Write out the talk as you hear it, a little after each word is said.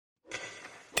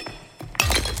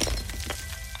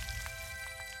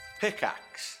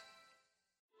Pickaxe.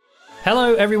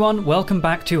 Hello everyone, welcome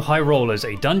back to High Rollers,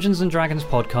 a Dungeons & Dragons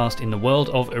podcast in the world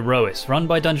of Aerois, run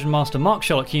by Dungeon Master Mark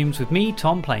Sherlock Humes, with me,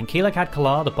 Tom, playing Keelakad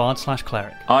Kalar, the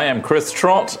Bard/Cleric. I am Chris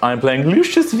Trott, I'm playing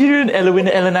Lucius Viren Elwin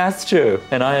Elenastro,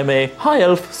 and I am a High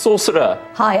Elf Sorcerer.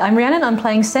 Hi, I'm Rhiannon, I'm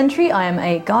playing Sentry, I am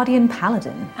a Guardian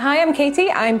Paladin. Hi, I'm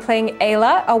Katie, I'm playing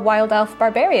Ayla, a Wild Elf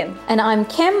Barbarian. And I'm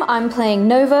Kim, I'm playing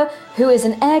Nova, who is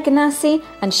an Air Ganassi,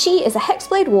 and she is a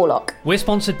Hexblade Warlock. We're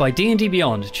sponsored by D&D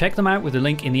Beyond, check them out with the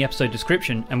link in the episode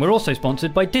description, and we're also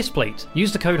sponsored by Displate.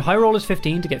 Use the code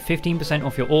HighRollers15 to get 15%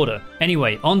 off your order.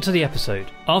 Anyway, on to the episode.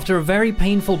 After a very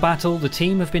painful battle, the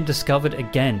team have been discovered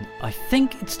again. I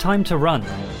think it's time to run.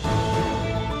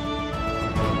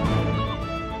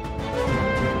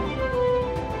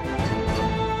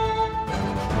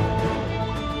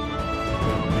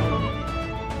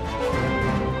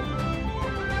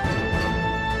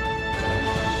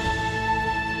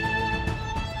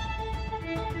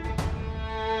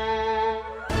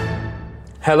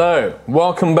 Hello,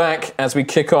 welcome back as we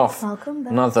kick off Welcome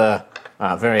back. another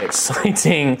very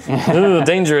exciting,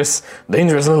 dangerous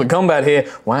little combat here.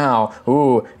 Wow,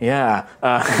 ooh, yeah.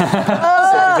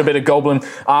 A bit of goblin.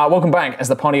 Welcome back as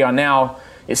the party are now,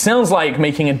 it sounds like,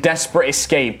 making a desperate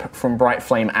escape from Bright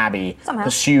Flame Abbey,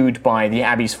 pursued by the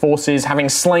Abbey's forces, having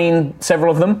slain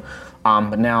several of them.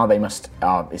 But now they must,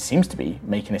 it seems to be,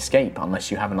 make an escape, unless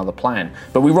you have another plan.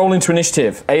 But we roll into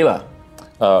initiative. Ayla.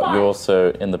 You're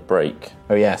also in the break.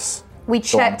 Oh, yes. We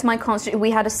checked my concentration.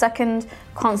 We had a second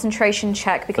concentration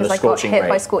check because I got hit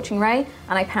by Scorching Ray,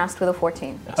 and I passed with a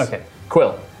 14. Yes. Okay.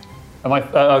 Quill. Am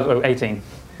I? 18.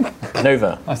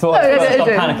 Nova. I thought I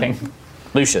stopped panicking.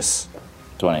 Lucius.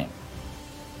 20.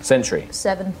 Sentry.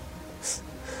 7.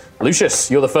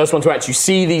 Lucius, you're the first one to actually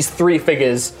see these three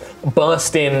figures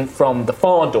burst in from the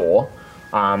far door.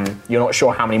 You're not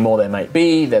sure how many more there might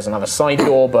be. There's another side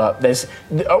door, but there's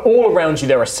all around you.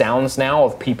 There are sounds now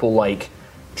of people like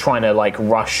trying to like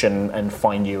rush and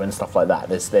find you and stuff like that.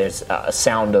 There's a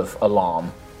sound of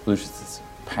alarm. Lucius is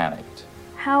panicked.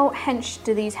 How hench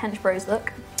do these hench bros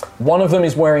look? One of them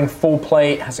is wearing full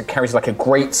plate, carries like a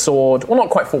great sword. Well, not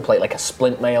quite full plate, like a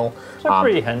splint mail. So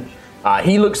pretty hench.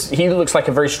 He looks like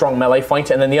a very strong melee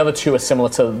fighter, and then the other two are similar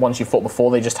to the ones you fought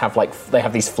before. They just have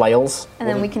these flails. And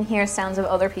then we can hear sounds of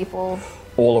other people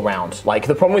all around. Like,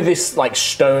 the problem with this like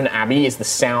stone abbey is the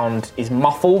sound is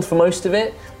muffled for most of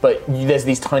it, but there's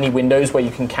these tiny windows where you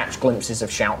can catch glimpses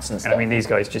of shouts and stuff. I mean, these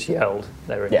guys just yelled.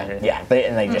 They were in here. Yeah,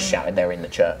 they just shouted they're in the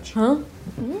church. Huh?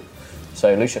 Mm-hmm.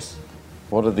 So, Lucius.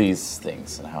 What are these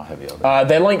things and how heavy are they?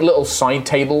 They're like little side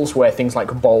tables where things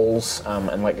like bowls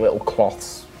and like little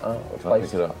cloths. Can I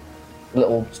pick it up?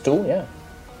 Little stool, yeah.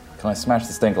 Can I smash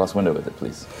the stained glass window with it,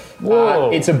 please? Whoa.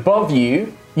 It's above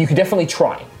you. You could definitely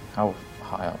try. How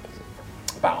high up is it?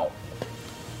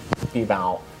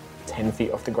 About 10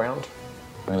 feet off the ground.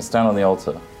 I'm going to stand on the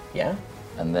altar. Yeah?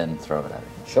 And then throw it at it.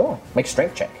 Sure. Make a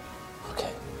strength check.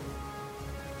 Okay.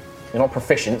 You're not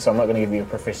proficient, so I'm not going to give you a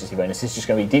proficiency bonus. It's just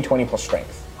going to be d20 plus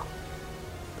strength.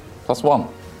 +1.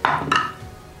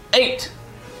 8!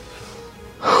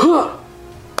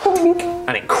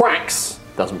 And it cracks.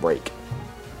 Doesn't break.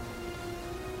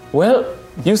 Well,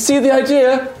 you see the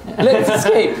idea. Let's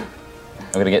escape.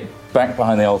 I'm going to get back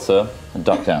behind the altar and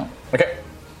duck down. Okay.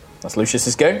 That's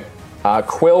Lucius's go.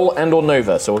 Quill and or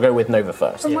Nova, so we'll go with Nova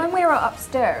first. From when we were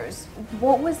upstairs,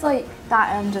 what was like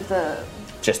that end of the...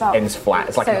 Just ends flat.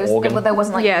 It's like an organ. There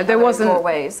wasn't like there wasn't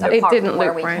doorways. It apart didn't from where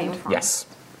look we round. came from. Yes.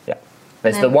 Yeah.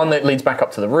 There's the one that leads back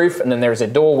up to the roof, and then there is a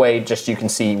doorway just you can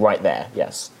see right there.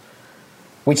 Yes.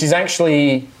 Which is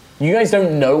actually... You guys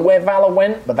don't know where Valor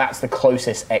went, but that's the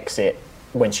closest exit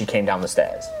when she came down the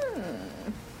stairs.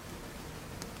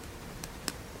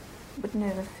 Would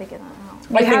Nova figure that out?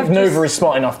 I think Nova is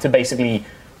smart enough to basically...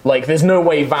 Like, there's no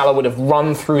way Valor would have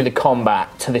run through the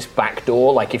combat to this back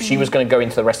door. Like, if she was going to go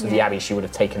into the rest of the Abbey, she would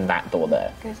have taken that door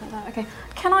there. Goes like that, okay.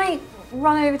 Can I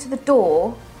run over to the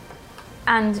door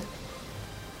and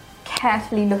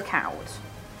carefully look out?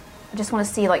 I just want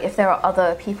to see, like, if there are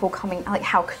other people coming, like,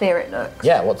 how clear it looks.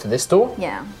 Yeah, what, to this door?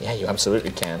 Yeah. Yeah, you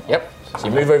absolutely can. Yep. So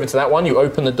you move over to that one, you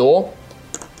open the door,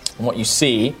 and what you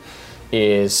see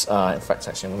is... in fact,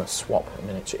 actually, I'm going to swap a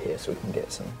miniature here so we can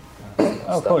get some...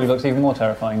 Oh, cool. He looks even more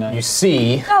terrifying now. You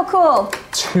see... Oh, cool.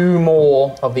 2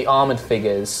 more of the armoured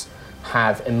figures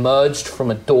have emerged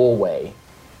from a doorway.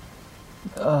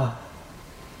 Can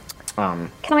I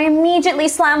immediately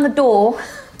slam the door?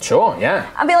 Sure, yeah.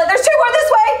 And be like, there's 2 more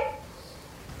this way!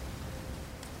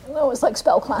 Oh, it's like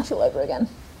Spell Clash all over again.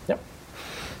 Yep.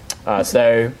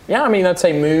 So, yeah, I mean, I'd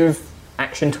say move,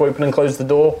 action to open and close the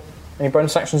door. Any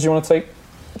bonus actions you want to take?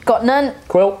 Got none.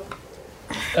 Quill?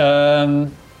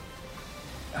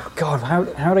 Oh God, how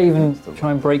do I even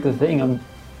try and break the thing? Oh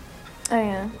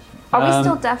yeah. Are we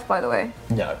still deaf, by the way?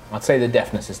 No, I'd say the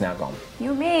deafness is now gone.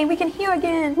 You and me, we can hear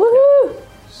again. Woohoo!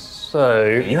 So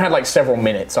You had like several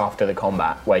minutes after the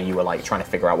combat where you were like trying to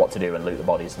figure out what to do and loot the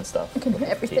bodies and stuff. You can hear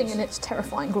everything in its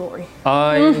terrifying glory.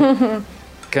 I'm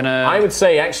gonna. I would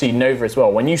say actually Nova as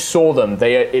well. When you saw them,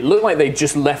 it looked like they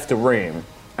just left the room,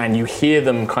 and you hear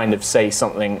them kind of say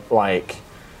something like,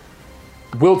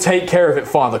 "We'll take care of it,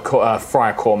 Friar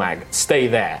Cormag. Stay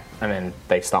there." And then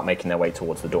they start making their way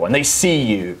towards the door, and they see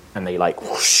you, and they like,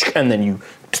 whoosh, and then you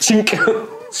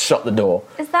shut the door.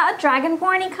 Is that a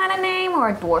dragonborn-y kind of name or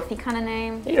a dwarfy kind of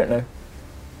name? You don't know.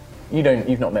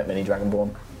 You've not met many Dragonborn.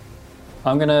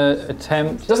 I'm gonna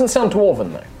attempt. Doesn't sound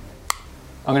dwarven though.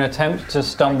 I'm gonna attempt to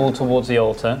stumble towards the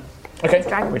altar, Okay.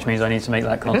 which means I need to make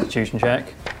that Constitution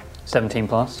check. 17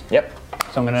 plus. Yep.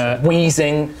 So I'm gonna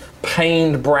Wheezing,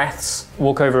 pained breaths.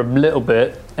 walk over a little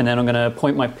bit, and then I'm gonna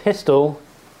point my pistol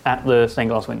at the stained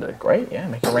glass window. Great. Yeah.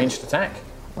 Make a ranged attack.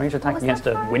 Range attack was against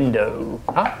that a for? window.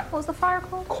 What was the fire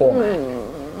called?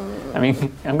 Cormag. I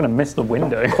mean, I'm gonna miss the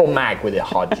window. Cormag with a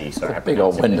hard G. Sorry. Big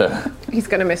old window. He's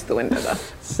going to miss the window, though.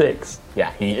 6.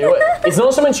 Yeah, it's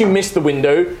not so much you miss the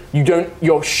window,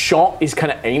 your shot is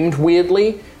kind of aimed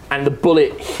weirdly, and the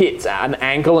bullet hits at an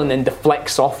angle and then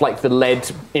deflects off like the lead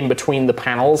in between the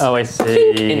panels. Oh, I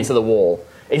see. Into the wall.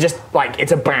 It just, like,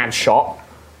 it's a bad shot.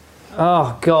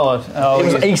 Oh God. Oh, It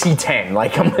was AC 10,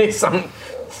 like, I'm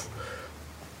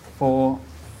 4,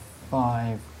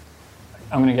 5.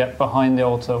 I'm gonna get behind the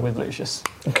altar with Lucius.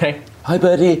 okay. Hi,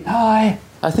 buddy. Hi.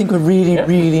 I think we're really,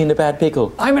 really in a bad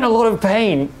pickle. I'm in a lot of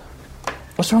pain.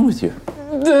 What's wrong with you?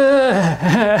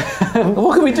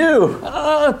 What can we do?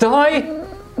 Die.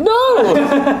 No!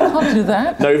 Can't do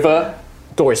that. Nova,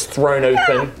 door is thrown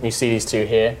open, you see these two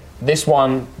here. This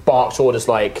one barks orders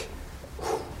like,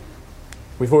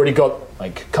 we've already got,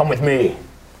 like, come with me.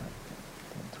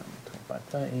 25,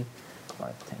 30,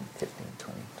 5, 10, 15,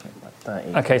 20, 25,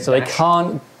 30. Okay, so they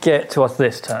can't get to us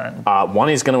this turn. One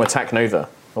is going to attack Nova,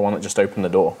 the one that just opened the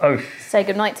door. Oh, Say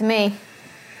goodnight to me.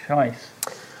 nice.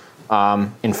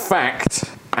 In fact,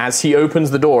 as he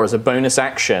opens the door as a bonus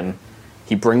action,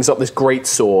 he brings up this great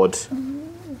sword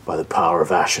by the power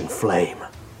of ash and flame.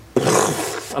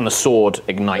 And the sword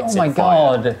ignites Oh my in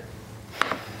fire. God.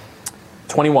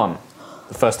 21,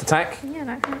 the first attack. Yeah,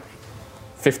 no.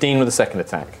 15 with the second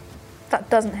attack. That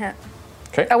doesn't hit.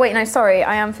 Okay. Oh wait, no, sorry,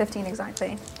 I am 15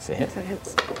 exactly. That's a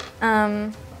hit.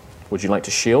 Um, Would you like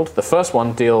to shield? The first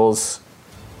one deals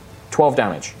 12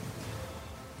 damage.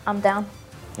 I'm down.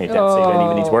 You're dead, so you don't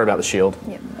even need to worry about the shield.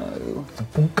 Yep.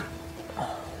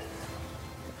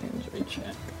 Injury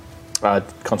check.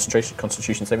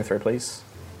 Constitution saving throw, please.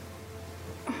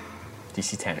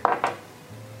 DC 10.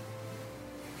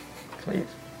 Please.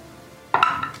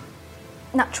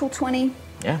 Natural 20.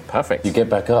 Yeah, perfect. You get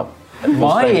back up.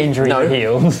 My injury No.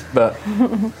 healed. But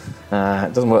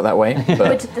it doesn't work that way. But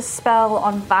Would the spell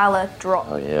on Valor drop?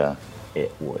 Oh, yeah.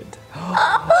 it would.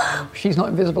 She's not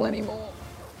invisible anymore.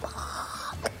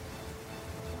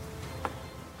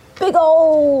 Big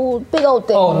old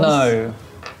dingles. Oh no.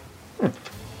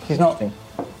 She's not.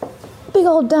 Big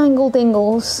old dangle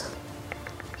dingles.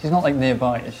 She's not like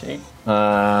nearby, is she?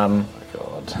 God.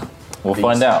 We'll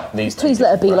find out. These two Please just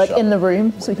let her be rush like in up. the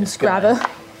room so we can grab her.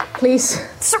 Please.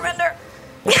 Surrender!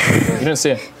 You don't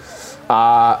see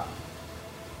her.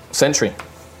 Sentry.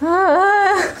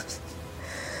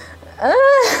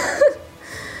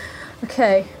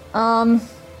 Okay.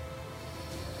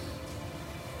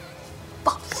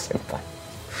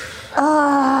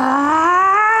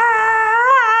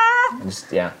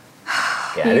 Just, yeah.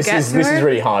 Yeah, this is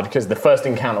really hard because the first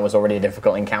encounter was already a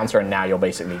difficult encounter, and now you're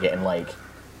basically getting like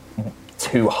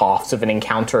two halves of an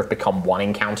encounter have become one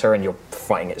encounter, and you're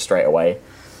fighting it straight away.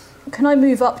 Can I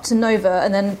move up to Nova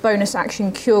and then bonus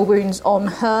action cure wounds on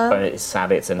her? But it's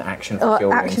sad, it's an action for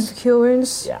kill Action wounds. for cure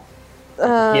wounds?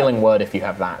 Yeah. Healing word, if you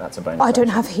have that, that's a bonus. I don't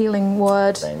action. have healing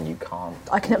word. Then you can't.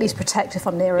 I can at least protect if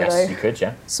I'm near her Yes, though. you could,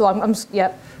 yeah. So I'm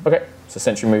yep. Okay, so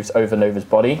Sentry moves over Nova's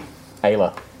body.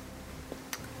 Ayla.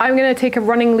 I'm going to take a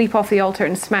running leap off the altar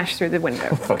and smash through the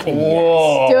window. Fucking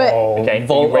Whoa. Do it. Okay,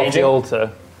 Vault you off the raging?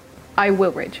 altar. I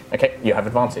will rage. Okay, you have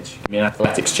advantage. Give me an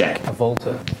athletics check. A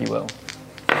vaulter, if you will.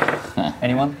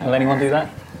 Anyone? Will anyone do that?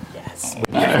 Yes.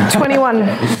 21.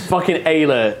 Fucking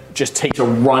Ayla just takes a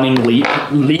running leap,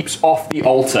 leaps off the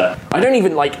altar. I don't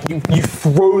even like, you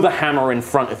throw the hammer in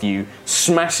front of you,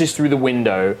 smashes through the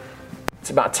window. It's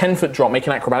about a 10-foot drop. Make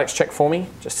an acrobatics check for me,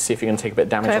 just to see if you're going to take a bit of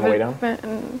damage on the way down. No,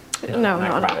 An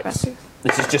not acrobatics.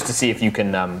 This is just to see if you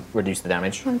can reduce the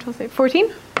damage. 14?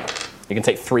 You can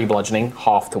take 3 bludgeoning,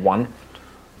 half to 1.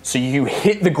 So you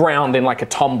hit the ground in like a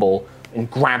tumble and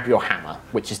grab your hammer,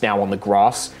 which is now on the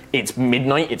grass. It's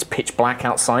midnight, it's pitch black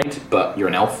outside, but you're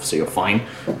an elf, so you're fine.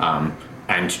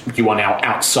 And you are now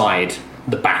outside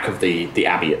the back of the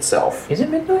abbey itself. Is it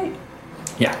midnight?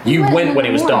 Yeah, you went when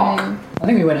it was dark. I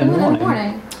think we went in the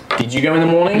morning. Did you go in the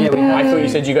morning? Yeah, I thought you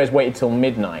said you guys waited till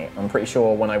midnight. I'm pretty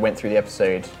sure when I went through the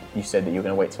episode, you said that you were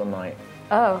going to wait till night.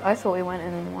 Oh, I thought we went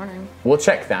in the morning. We'll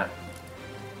check that.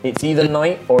 It's either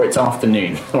night or it's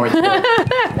afternoon, or it's one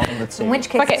of the two. In which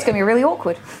case, it's going to be really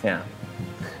awkward. Yeah.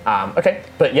 Okay,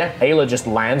 but yeah, Ayla just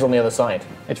lands on the other side.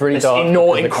 It's really This dark.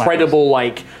 incredible,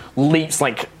 like, leaps,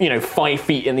 like, 5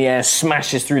 feet in the air,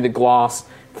 smashes through the glass.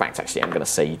 In fact, actually, I'm going to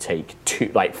say you take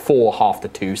 4 half to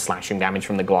 2 slashing damage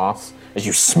from the glass as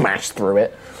you smash through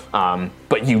it.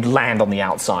 But you land on the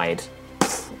outside,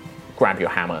 grab your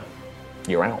hammer,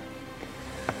 you're out.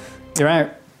 You're out.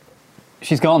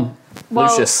 She's gone. Well,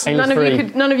 Lucius.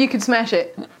 none of you could smash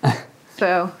it.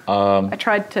 So I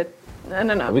tried to. I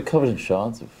don't Are know. we covered in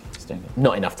shards of stained glass?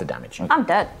 Not enough to damage you. I'm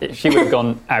dead. She would have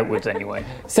gone outwards anyway.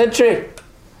 Sentry!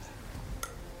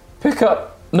 Pick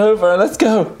up Nova, let's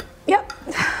go! Yep.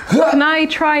 Can I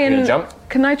try You gonna and? jump?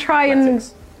 Can I try and?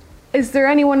 Is there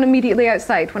anyone immediately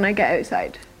outside when I get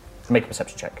outside? Make a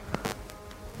perception check.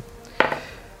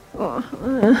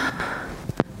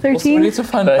 13. We need to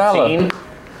find Valor. 13.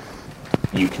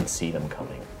 You can see them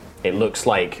coming. It looks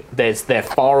like they're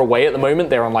far away at the moment.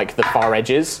 They're on like the far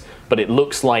edges, but it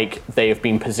looks like they have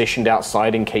been positioned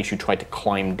outside in case you try to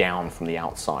climb down from the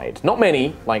outside. Not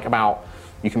many, like about,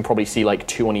 you can probably see like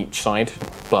 2 on each side,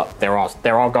 but there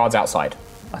are guards outside.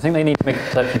 I think they need to make a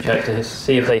perception check to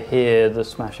see if they hear the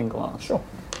smashing glass. Sure.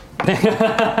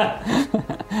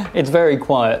 It's very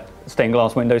quiet, stained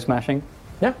glass window smashing.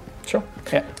 Yeah, sure.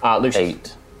 Yeah. Lucius,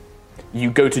 8. you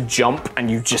go to jump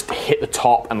and you just hit the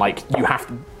top and like you have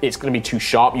to, it's going to be too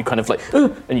sharp. You kind of like,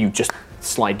 and you just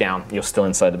slide down. You're still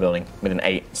inside the building with an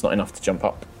 8. It's not enough to jump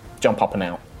up and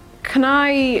out. Can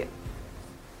I?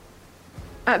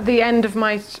 At the end of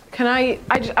my, can I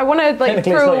want to like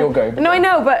Technically, throw. it's not your go, but No, go. I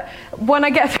know, but when I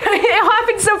get through, it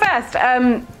happens so fast.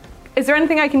 Is there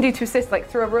anything I can do to assist, like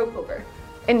throw a rope over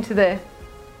into the? It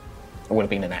would have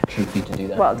been an action for you to do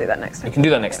that. Well, I'll do that next You time. can do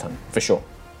that next time, for sure.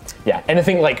 Yeah,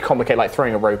 anything like complicated, like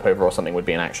throwing a rope over or something would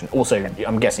be an action. Also,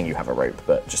 I'm guessing you have a rope,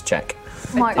 but just check.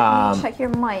 Mike, can you check your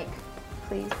mic,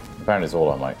 please? Apparently it's all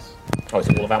our mics. Oh, it's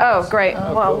all about Oh, this. great.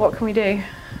 well, cool. what can we do?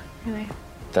 Really?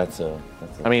 That's a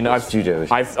I mean, studio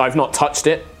issue. I've not touched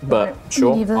it, but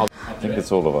sure. neither. I'll- I think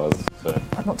it's all of ours. So.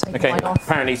 I've not taken Okay, mine off.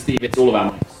 apparently, Steve, it's all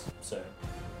about mics.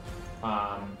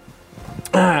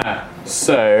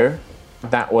 So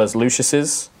that was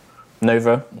Lucius's.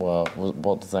 Nova. Well,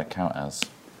 what does that count as?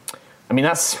 I mean,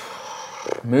 that's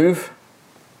move.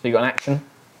 So you got an action.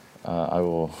 I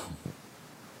will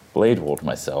blade ward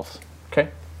myself Okay.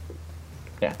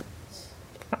 Yeah.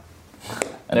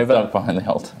 and Nova. duck behind the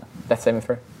altar. Death saving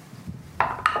throw.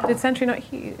 Did Sentry not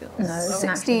heal? No, it's an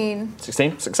action. 16.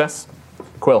 16. Success.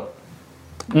 Quill.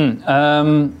 I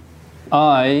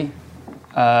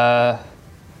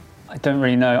don't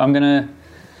really know. I'm going to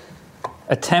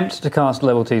attempt to cast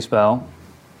level 2 spell.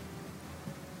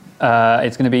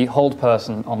 It's going to be hold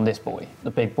person on this boy, the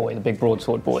big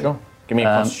broadsword boy. Sure. Give me a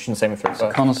Constitution saving throw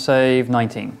first. Con save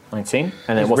 19. 19. And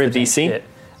then It's what's the ribbing DC? shit.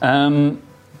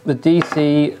 The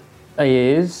DC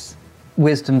is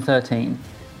Wisdom 13.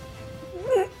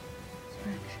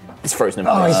 It's frozen in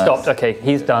Oh, he place. stopped. Okay,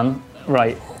 he's done.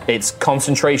 Right. It's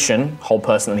concentration, hold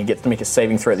person, and he gets to make a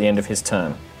saving throw at the end of his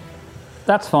turn.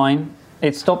 That's fine.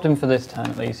 It stopped him for this turn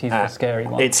at least. He's the scary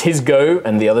one. It's his go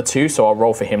and the other two, so I'll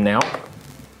roll for him now.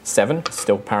 7,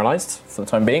 still paralyzed for the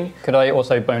time being. Could I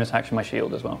also bonus action my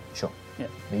shield as well? Sure. Yeah.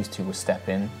 These two will step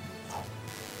in,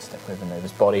 step over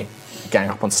Nova's body, gang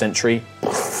up on Sentry,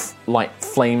 light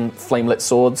flame-lit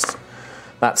swords.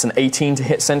 That's an 18 to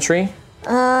hit Sentry.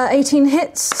 18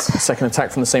 hits. Second attack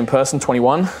from the same person,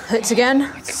 21. Hits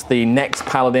again. The next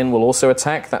Paladin will also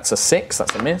attack. That's a 6,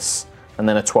 that's a miss. And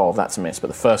then a 12, that's a miss. But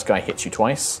the first guy hits you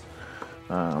twice.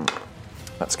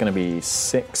 That's going to be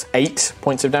 8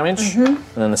 points of damage. And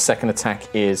then the second attack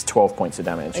is 12 points of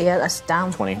damage. Yeah, that's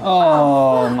down. 20.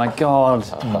 Oh my god.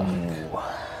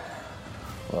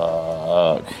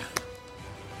 Fuck.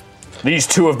 These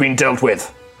two have been dealt with.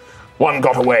 One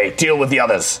got away. Deal with the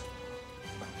others.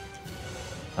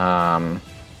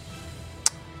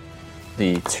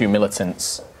 The two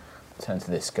militants turn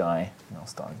to this guy, and I'll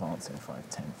start advancing. 5,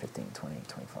 10, 15, 20,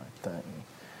 25, 30.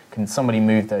 Can somebody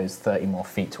move those 30 more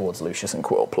feet towards Lucius and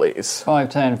Quill, please? 5,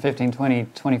 10, 15, 20,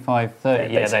 25,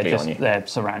 30. They're basically on you. They're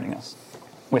surrounding us.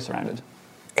 We're surrounded.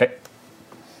 Okay.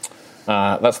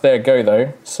 That's their go,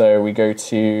 though. So we go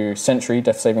to Sentry,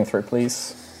 death saving throw,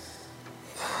 please.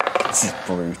 This is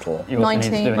brutal. You also need to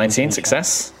do 19. an 19, injury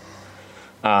success.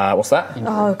 What's that?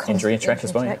 Oh, Injury check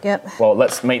as well. check, yep. Well,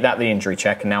 let's make that the injury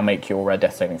check and now make your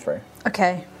death saving throw.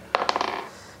 Okay.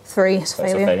 3 is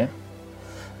That's failure. a failure.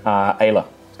 Ayla.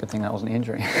 check. Good thing that wasn't the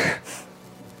injury.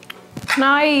 Can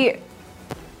I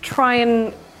try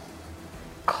and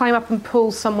climb up and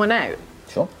pull someone out?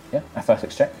 Sure, yeah.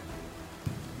 Athletics check.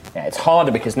 Yeah, it's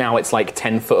harder because now it's like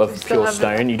 10 foot of Still pure have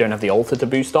stone. You don't have the altar to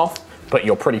boost off, but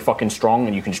you're pretty fucking strong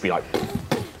and you can just be like...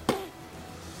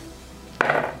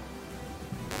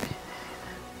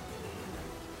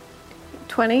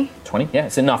 20. 20, yeah,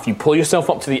 it's enough. You pull yourself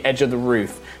up to the edge of the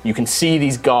roof. You can see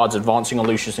these guards advancing on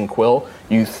Lucius and Quill.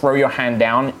 You throw your hand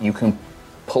down. You can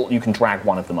drag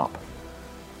one of them up.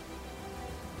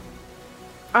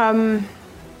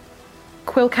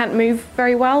 Quill can't move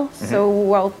very well,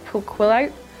 so I'll pull Quill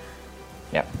out.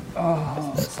 Yep.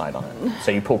 Let's slide on it.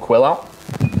 So you pull Quill out.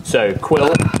 So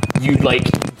Quill, you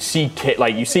see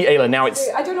Ayla. Now it's...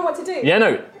 I don't know what to do. Yeah,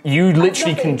 no. You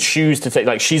literally can choose to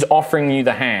take... she's offering you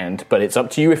the hand, but it's up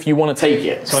to you if you want to take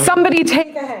it. Somebody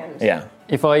take a hand. Yeah.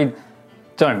 If I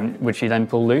don't, would she then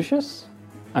pull Lucius?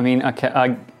 I mean, okay,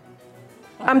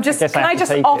 I'm just. guess I Can I have to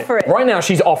just take offer it? Right now,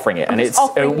 she's offering it, and just it's...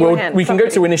 offering you a hand. we can go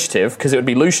to Somebody. initiative, because it would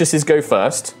be Lucius's go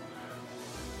first.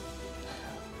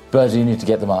 Bird, you need to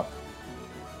get them up.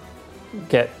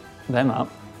 get them up.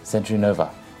 Sentry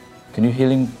Nova. Can you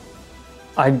healing?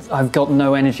 I've got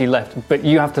no energy left, but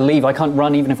you have to leave. I can't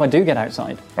run even if I do get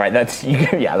outside. Right, that's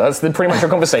pretty much your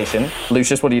conversation.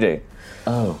 Lucius, what do you do?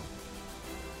 Oh.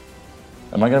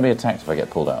 Am I going to be attacked if I get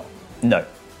pulled out? No.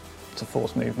 It's a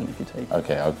forced movement if you take it.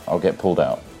 Okay, I'll get pulled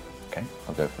out. Okay.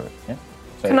 I'll go for it. Yeah.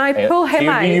 So, Can I pull him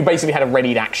out? You basically had a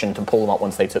readied action to pull them up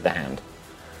once they took the hand.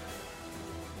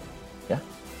 Yeah.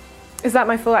 Is that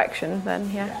my full action then?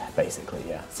 Yeah. Basically,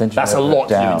 yeah. Sentry That's a Nova lot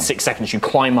to do in down. 6 seconds. You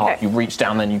climb up, Okay. you reach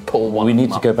down, then you pull one. We of need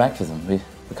them to up. go back to them. We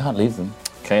can't leave them.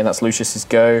 Okay, that's Lucius's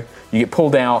go. You get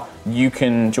pulled out. You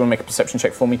can. Do you want to make a perception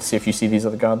check for me to see if you see these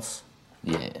other guards?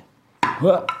 Yeah.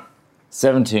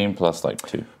 17 plus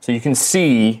 2. So you can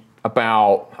see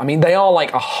about. I mean, they are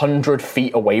 100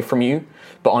 feet away from you,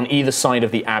 but on either side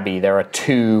of the abbey, there are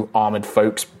 2 armored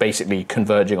folks basically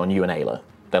converging on you and Ayla.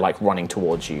 They're running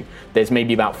towards you. There's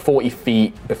maybe about 40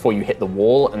 feet before you hit the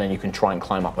wall, and then you can try and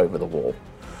climb up over the wall.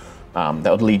 That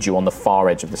would lead you on the far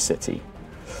edge of the city.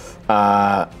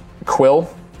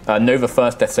 Quill, Nova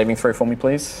first, death saving throw for me,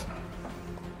 please.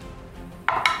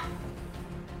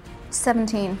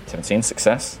 17. 17,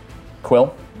 success.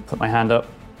 Quill, Put my hand up.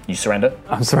 you surrender.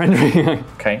 I'm surrendering.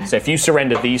 Okay, so if you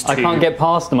surrender, these two... I can't get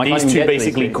past them. I can't These even two get to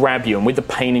basically these two. grab you, and with the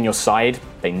pain in your side,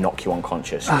 they knock you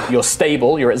unconscious. You're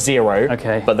stable. You're at 0.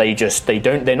 Okay. But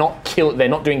they're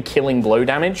not doing killing blow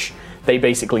damage. They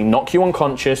basically knock you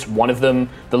unconscious. One of them,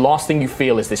 the last thing you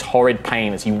feel is this horrid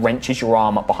pain as he wrenches your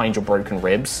arm up behind your broken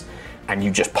ribs, and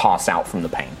you just pass out from the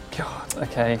pain. God,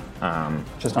 okay.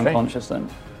 Just okay. unconscious then.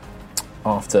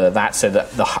 After that, so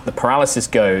that the paralysis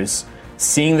goes.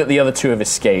 Seeing that the other 2 have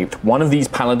escaped, one of these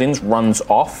paladins runs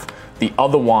off. The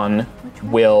other one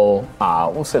will,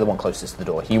 we'll say the one closest to the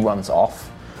door, he runs off.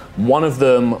 One of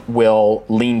them will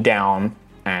lean down,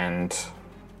 and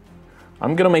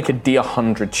I'm going to make a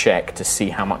D100 check to see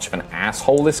how much of an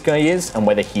asshole this guy is and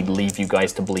whether he'd leave you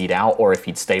guys to bleed out or if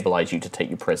he'd stabilize you to take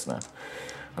you prisoner.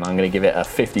 And I'm going to give it a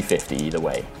 50-50 either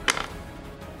way.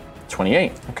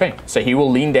 28. Okay, so he will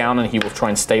lean down and he will try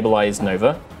and stabilize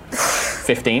Nova.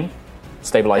 15.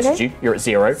 Stabilizes Okay. you. You're at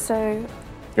 0. So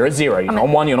You're at 0. You're not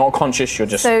on 1. You're not conscious. You're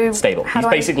just So stable. how He's do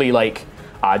I- basically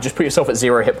just put yourself at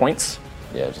 0 hit points,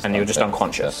 Yeah, and you're just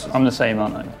unconscious. I'm the same,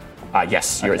 aren't I?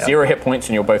 Yes, you're at Okay. 0 hit points,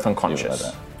 and you're both Do it unconscious.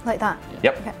 like that. like that.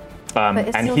 Yep. Okay.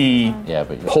 And still- he Yeah,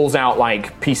 but pulls out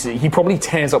pieces. He probably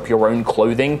tears up your own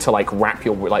clothing to wrap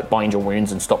your bind your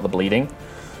wounds and stop the bleeding.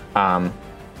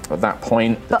 At that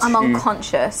point, But I'm two-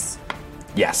 unconscious.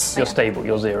 Yes. You're stable,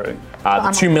 you're 0. The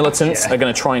I'm 2 militants Yeah. are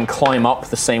going to try and climb up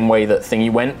the same way that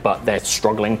Thingy went, but they're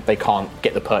struggling. They can't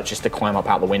get the purchase to climb up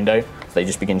out the window, so they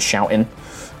just begin shouting.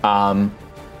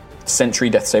 Sentry,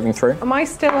 death saving throw? Am I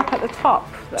still up at the top?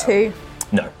 Though? 2.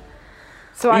 No.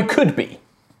 So You could be,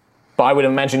 but I would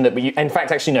imagine that. In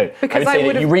fact, actually, no. Because I I would say that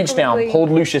would've you reached down, probably- pulled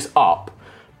Lucius up,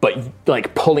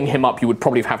 but pulling him up, you would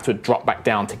probably have to drop back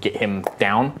down to get him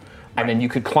down, and then you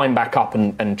could climb back up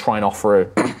and try and offer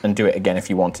and do it again if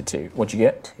you wanted to. What'd you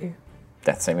get? 2.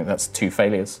 Death saving. That's 2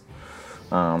 failures.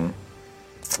 oh,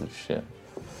 shit.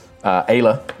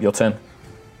 Ayla, your turn.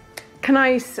 Can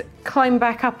I climb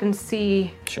back up and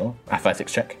see Sure.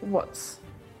 Athletics check. what's?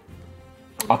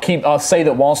 I'll say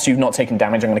that whilst you've not taken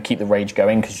damage, I'm going to keep the rage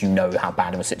going because you know how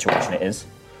bad of a situation it is.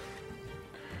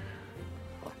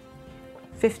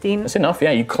 15. That's enough, yeah.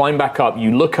 You climb back up,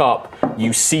 you look up,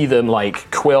 you see them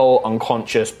like Quill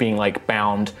unconscious, being like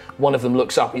bound. One of them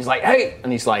looks up, he's like, hey!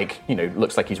 And he's like,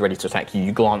 looks like he's ready to attack you.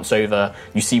 You glance over,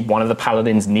 you see one of the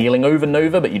paladins kneeling over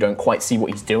Nova, but you don't quite see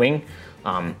what he's doing.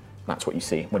 That's what you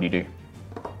see. What do you do?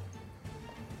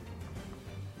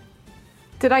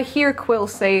 Did I hear Quill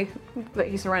say that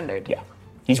he surrendered? Yeah.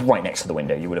 He's right next to the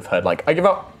window. You would have heard like, I give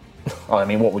up. Oh, I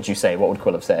mean, what would you say? What would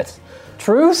Quill have said?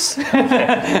 Truce?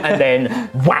 And then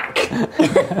whack.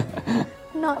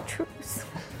 Not truce.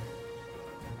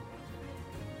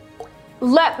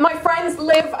 Let my friends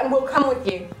live and we'll come with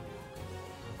you.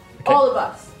 Okay. All of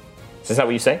us. So is that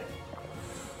what you say?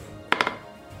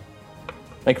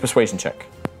 Make a persuasion check.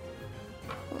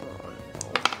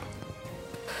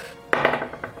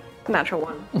 Natural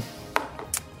 1.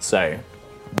 So,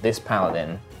 this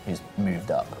paladin who's moved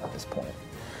up at this point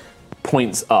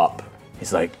points up.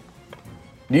 He's like,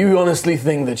 do you honestly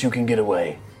think that you can get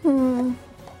away?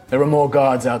 There are more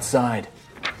guards outside.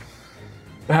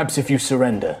 Perhaps if you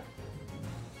surrender,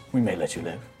 we may let you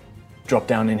live. Drop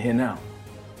down in here now.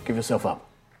 Give yourself up.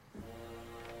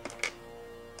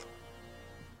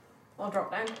 I'll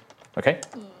drop down. Okay.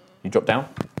 You drop down.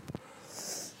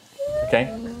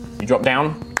 Okay. You drop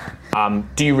down.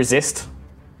 Do you resist?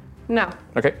 No.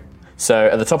 Okay. So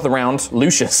at the top of the round,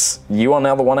 Lucius, you are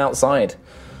now the one outside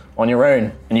on your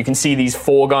own. And you can see these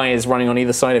 4 guys running on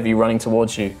either side of you, running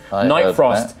towards you. Night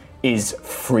Frost is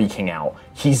freaking out.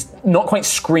 He's not quite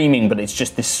screaming, but it's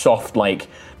just this soft, like,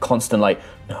 constant, like,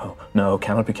 no,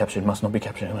 cannot be captured, must not be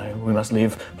captured, no, we must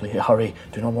leave, please, hurry,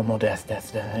 do not want more death.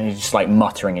 And he's just, like,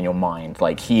 muttering in your mind.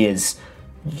 Like, he is...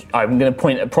 I'm going to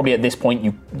point, probably at this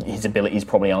point, his abilities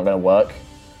probably aren't going to work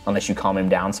unless you calm him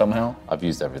down somehow. I've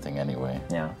used everything anyway.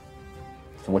 Yeah.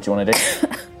 So what do you want to do?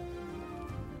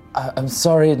 I'm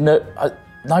sorry, no,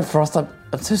 Night Frost, I'm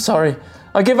so sorry.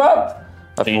 I give up!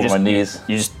 I fall on my knees.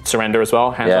 You just surrender as well,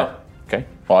 hands up? Okay.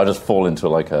 Well, I just fall into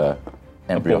like a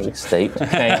embryonic state.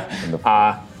 Okay.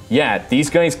 Yeah, these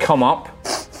guys come up,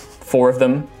 4 of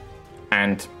them,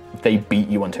 and they beat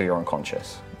you until you're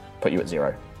unconscious. Put you at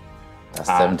 0. That's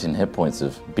 17 hit points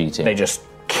of beating. They just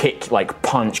kick, like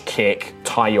punch, kick,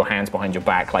 tie your hands behind your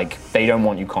back, like they don't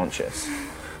want you conscious.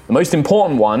 The most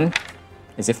important one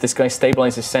is if this guy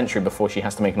stabilizes Sentry before she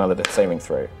has to make another death saving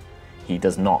throw. He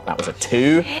does not. That was a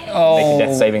 2. Oh. Make a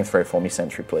death saving throw for me,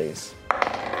 Sentry, please.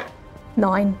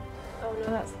 9. Oh no,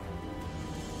 that's...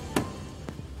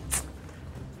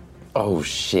 Oh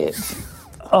shit.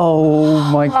 Oh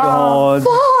my god.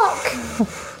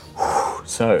 Fuck!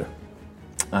 So,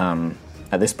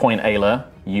 at this point, Ayla,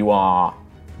 you are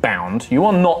bound. You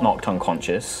are not knocked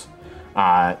unconscious,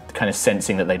 kind of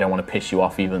sensing that they don't want to piss you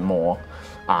off even more.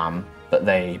 But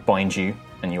they bind you,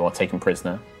 and you are taken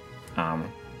prisoner.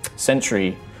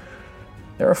 Sentry,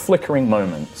 there are flickering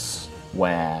moments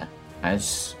where,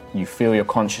 as you feel your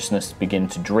consciousness begin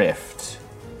to drift,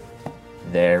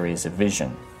 there is a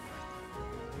vision.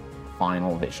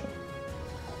 Final vision.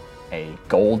 A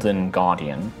golden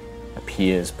guardian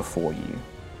appears before you,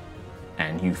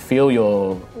 and you feel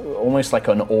almost like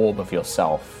an orb of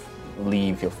yourself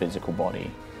leave your physical body.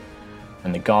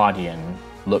 And the guardian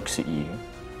looks at you.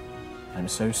 I'm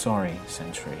so sorry,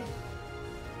 Sentry.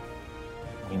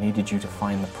 We needed you to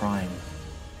find the Prime.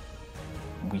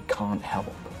 We can't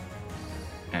help.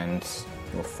 And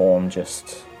your form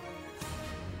just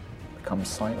becomes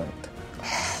silent.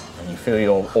 And you feel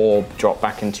your orb drop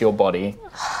back into your body,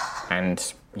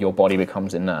 and your body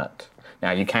becomes inert.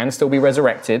 Now, you can still be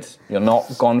resurrected. You're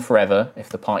not gone forever. If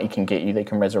the party can get you, they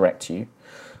can resurrect you.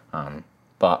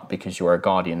 But because you're a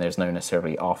guardian, there's no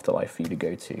necessarily afterlife for you to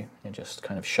go to. You're just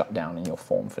kind of shut down in your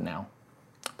form for now.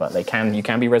 But you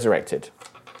can be resurrected.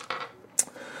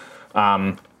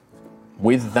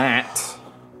 With that,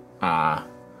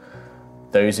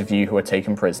 those of you who are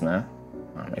taken prisoner,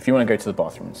 if you want to go to the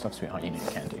bathroom and stuff, sweetheart, you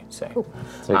can do. So,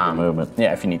 Take a moment.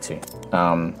 yeah, if you need to.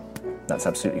 That's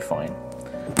absolutely fine.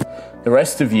 The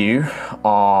rest of you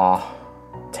are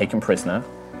taken prisoner.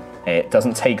 It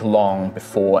doesn't take long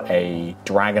before a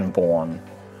dragonborn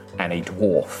and a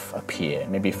dwarf appear,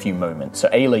 maybe a few moments. So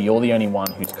Ayla, you're the only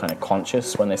one who's kind of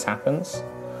conscious when this happens.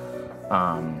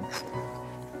 I'm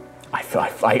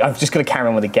just going to carry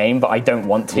on with the game, but I don't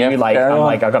want to.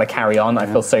 I've got to carry on. I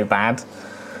feel so bad.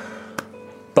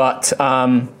 But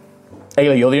Ayla,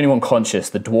 you're the only one conscious.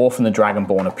 The dwarf and the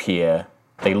dragonborn appear.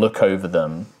 They look over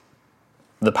them.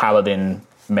 The paladin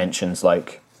mentions,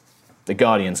 like, the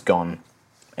guardian's gone.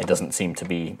 It doesn't seem to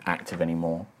be active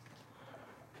anymore.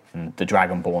 And the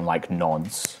Dragonborn, like,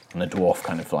 nods. And the dwarf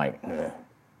kind of like,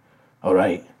 all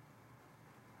right.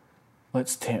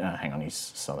 Let's hang on, he's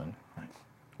southern. Right.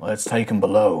 Let's take them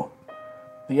below.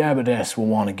 The Abbess will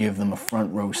want to give them a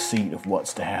front row seat of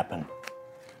what's to happen.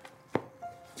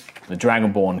 The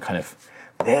Dragonborn kind of,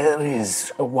 there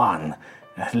is a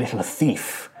little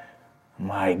thief.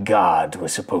 My guard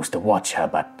was supposed to watch her,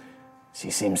 but she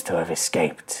seems to have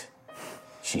escaped.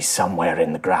 She's somewhere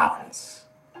in the grounds.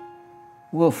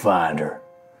 We'll find her.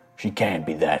 She can't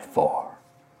be that far.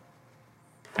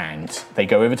 And they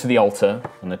go over to the altar,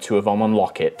 and the two of them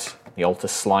unlock it. The altar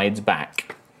slides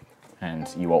back, and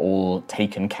you are all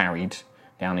carried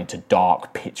down into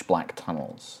dark, pitch-black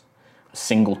tunnels. A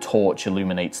single torch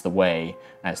illuminates the way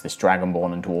as this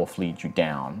Dragonborn and dwarf lead you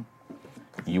down.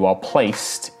 You are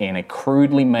placed in a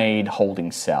crudely made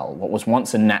holding cell. What was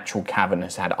once a natural cavern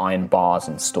has had iron bars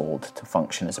installed to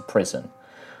function as a prison.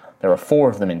 There are 4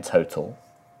 of them in total.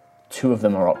 2 of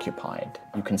them are occupied.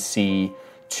 You can see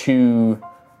 2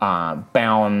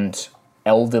 bound,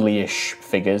 elderly-ish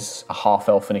figures, a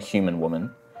half-elf and a human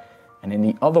woman. And in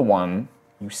the other one,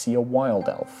 you see a wild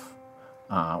elf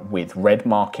with red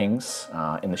markings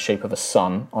in the shape of a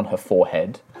sun on her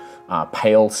forehead,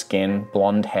 pale skin,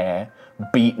 blonde hair,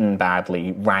 beaten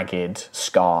badly, ragged,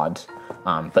 scarred,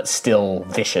 but still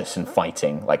vicious and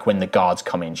fighting. Like when the guards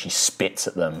come in, she spits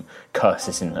at them,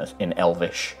 curses in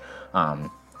Elvish, and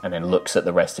then looks at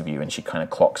the rest of you, and she kind of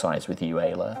clocks eyes with you,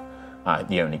 Ayla,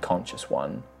 the only conscious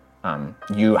one.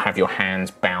 You have your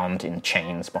hands bound in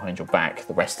chains behind your back.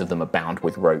 The rest of them are bound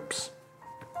with ropes.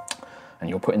 And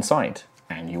you're put inside,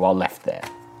 and you are left there.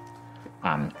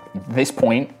 At this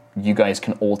point, you guys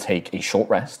can all take a short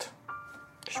rest.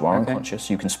 You are unconscious.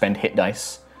 You can spend hit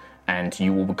dice, and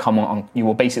you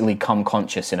will basically come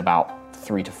conscious in about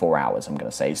 3 to 4 hours. I'm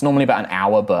going to say it's normally about an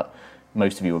hour, but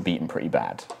most of you were beaten pretty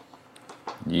bad.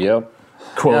 Yep.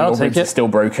 Cool. Yeah, Your ribs are still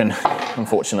broken,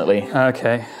 unfortunately.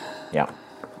 Okay. Yeah.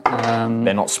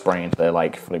 They're not sprained. They're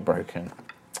like fully broken.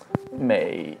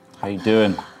 May. How you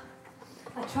doing?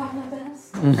 I tried my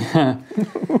best.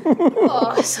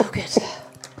 Oh, it's so good.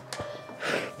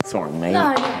 Sorry, mate.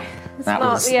 No. That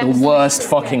was the worst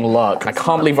fucking luck. I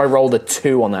can't believe I rolled a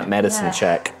 2 on that medicine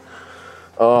check.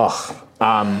 Ugh.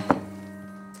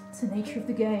 It's the nature of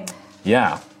the game.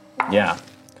 Yeah. You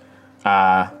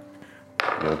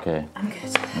okay? I'm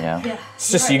good. Yeah.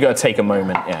 It's just you gotta take a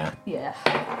moment, yeah. Yeah.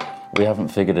 We haven't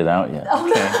figured it out yet. Oh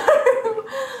no.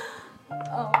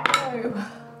 Oh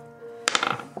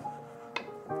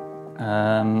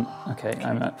no. Okay,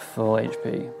 I'm at full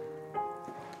HP.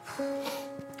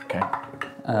 Okay.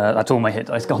 That's all my hit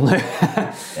dice gone though.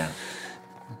 Yeah.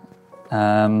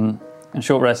 And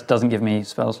short rest doesn't give me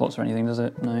spell slots or anything, does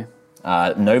it? No.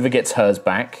 Nova gets hers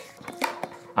back.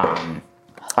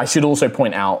 I should also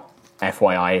point out,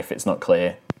 FYI, if it's not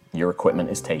clear, your equipment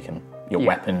is taken. Your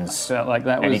weapons, Felt like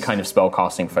that any was... kind of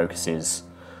spellcasting focuses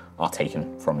are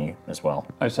taken from you as well.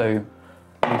 Oh, so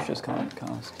Lucius can't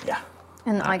cast. Yeah.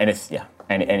 And I And if, yeah,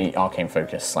 any arcane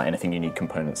focus, like anything you need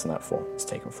components in that for, is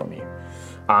taken from you.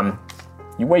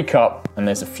 You wake up, and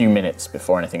there's a few minutes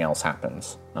before anything else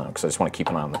happens, because I just want to keep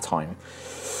an eye on the time.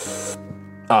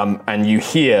 And you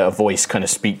hear a voice kind of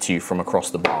speak to you from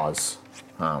across the bars.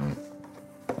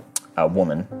 A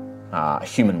woman, a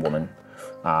human woman,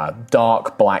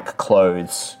 dark black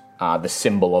clothes, the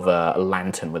symbol of a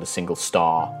lantern with a single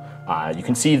star. You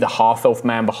can see the half-elf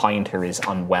man behind her is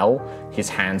unwell. His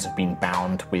hands have been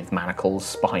bound with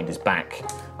manacles behind his back.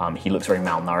 He looks very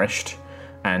malnourished.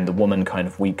 And the woman kind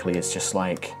of weakly is just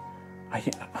like, are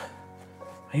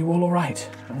you all right?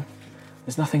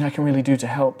 There's nothing I can really do to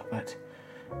help, but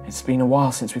it's been a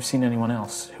while since we've seen anyone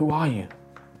else. Who are you?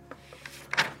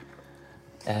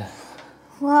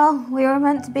 Well, we were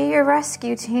meant to be your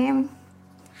rescue team.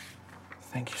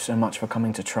 Thank you so much for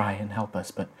coming to try and help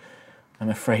us, but I'm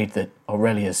afraid that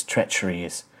Aurelia's treachery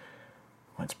is,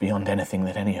 well, it's beyond anything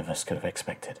that any of us could have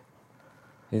expected.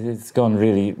 It's gone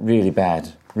really, really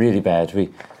bad. Really bad.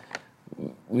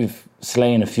 We've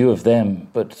slain a few of them,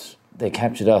 but they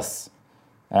captured us.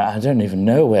 I don't even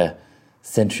know where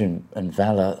Sentry and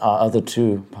Valor, our other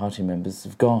 2 party members,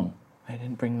 have gone. I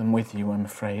didn't bring them with you, I'm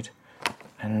afraid.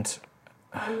 And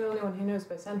I'm the only one who knows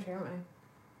about Sentry, aren't I?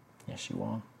 yes, you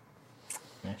are.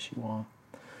 Yes, you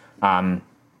are.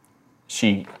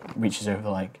 She reaches over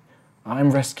like,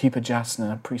 I'm Restkeeper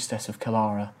Jasna, priestess of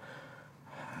Kalara.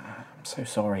 I'm so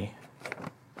sorry.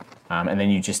 And then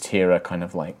you just hear her kind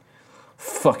of like,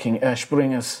 fucking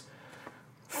Urshbringers,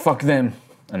 fuck them.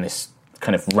 And this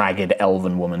kind of ragged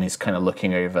elven woman is kind of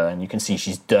looking over, and you can see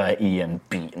she's dirty and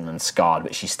beaten and scarred,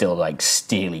 but she's still like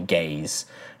steely gaze.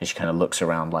 And she kind of looks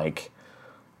around like,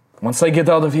 Once I get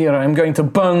out of here, I'm going to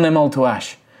burn them all to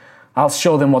ash. I'll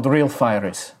show them what real fire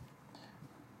is.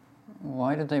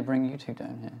 Why did they bring you two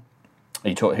down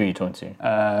here? Who are you talking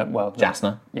to? Well,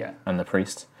 Jasna. Yeah. And the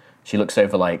priest. She looks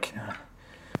over like,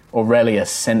 Aurelia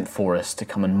sent for us to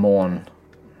come and mourn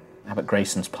Abbot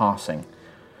Grayson's passing.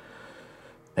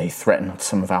 They threatened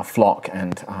some of our flock,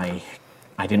 and I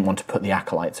didn't want to put the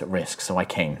acolytes at risk, so I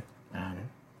came.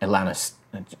 Elanus,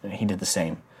 he did the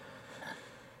same.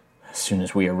 As soon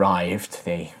as we arrived,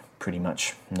 they pretty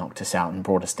much knocked us out and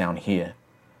brought us down here.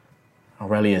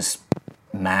 Aurelia's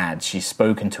mad. She's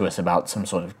spoken to us about some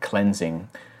sort of cleansing,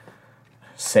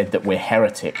 said that we're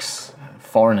heretics,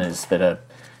 foreigners that are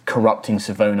corrupting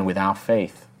Savona with our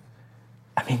faith.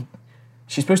 I mean,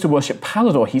 she's supposed to worship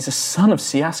Palador. He's a son of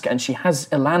Siaska, and she has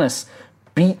Elanus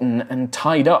beaten and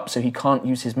tied up so he can't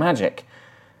use his magic.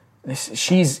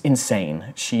 She's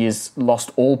insane. She has lost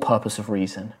all purpose of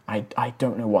reason. I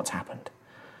don't know what's happened.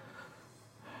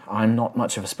 I'm not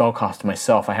much of a spellcaster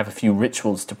myself. I have a few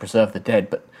rituals to preserve the dead,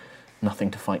 but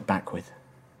nothing to fight back with.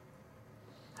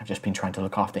 I've just been trying to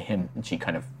look after him. And she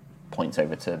kind of points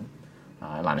over to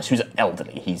Elanus, who's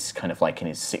elderly. He's kind of like in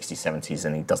his 60s, 70s,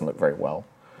 and he doesn't look very well.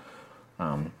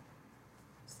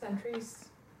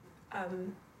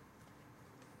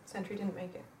 Sentry didn't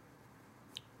make it.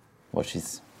 What,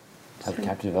 she's held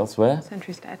captive elsewhere?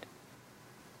 Sentry's dead.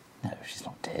 No, she's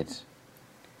not dead.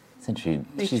 Sentry,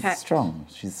 They she's checked. strong.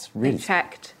 She's They really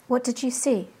checked. What did you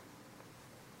see?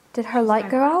 Did her light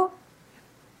go out?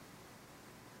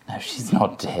 No, she's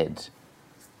not dead.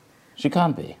 She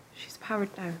can't be. She's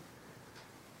powered down.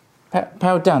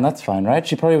 Powered down, that's fine, right?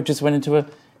 She probably just went into a,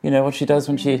 what she does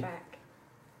when she... Back.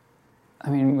 I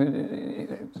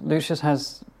mean, Lucius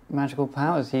has magical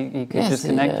powers. He could Yes, just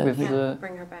connect yeah. with Yeah, the...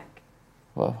 bring her back.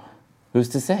 Well, who's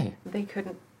to say? They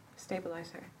couldn't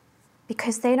stabilize her.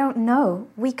 Because they don't know.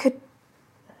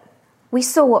 We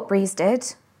saw what Breeze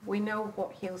did. We know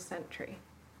what heals Sentry.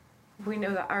 We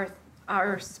know that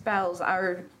our spells,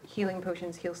 our healing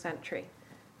potions heal Sentry.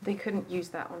 They couldn't use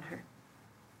that on her.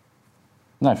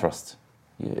 Nightfrost,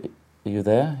 are you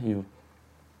there?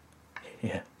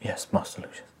 Yeah, yes, Master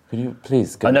Lucius. Could you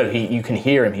please go? I know, you can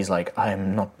hear him. He's like, I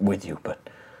am not with you, but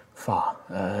far,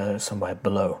 somewhere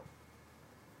below.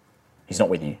 He's not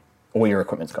with you. All your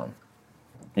equipment's gone.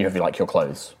 You have, your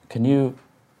clothes. Can you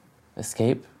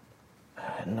escape?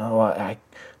 No, I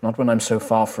not when I'm so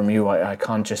far from you. I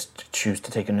can't just choose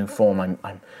to take a new form.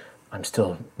 I'm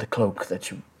still the cloak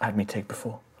that you had me take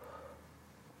before.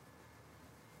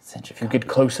 Sentry, If you get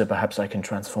closer, perhaps I can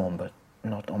transform, but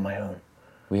not on my own.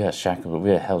 we are shackled.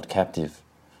 We are held captive.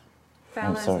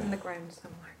 Bella's sorry. in the ground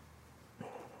somewhere.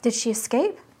 Did she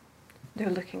escape? They're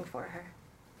looking for her.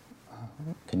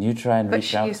 Can you try and But reach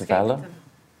she out to escaped Vala? them.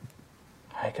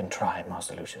 I can try,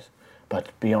 Master Lucius, but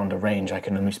beyond a range, I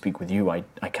can only speak with you. I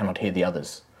cannot hear the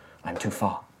others. I'm too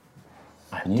far.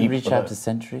 I'm Can you deep reach below. out to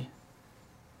Sentry?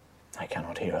 I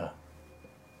cannot hear her.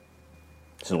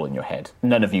 It's all in your head.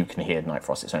 None of you can hear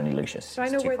Nightfrost. It's only Lucius. So I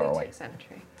He's know too where far they away. took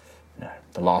Sentry. No,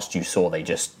 the last you saw, they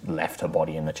just left her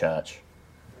body in the church.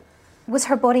 Was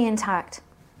her body intact?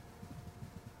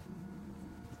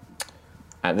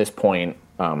 At this point,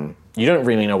 you don't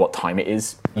really know what time it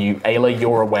is. Ayla,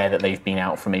 you're aware that they've been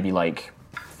out for maybe 4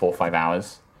 or 5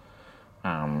 hours,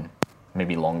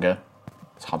 maybe longer.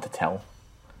 It's hard to tell.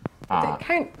 They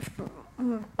count.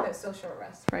 It's still short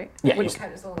rest, right? Yeah, Wouldn't you-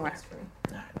 count as a long rest for me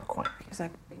No, not quite. because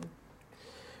I've been.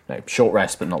 No, short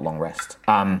rest, but not long rest.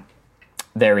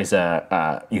 There is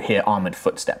you hear armored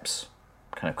footsteps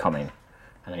kind of coming,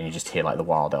 and then you just hear the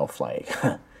wild elf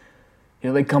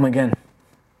here they come again.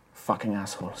 Fucking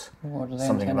assholes. What do they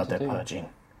Something intend about to their do? purging.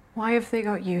 Why have they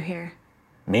got you here?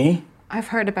 Me? I've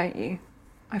heard about you.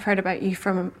 I've heard about you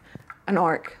from an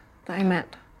orc that I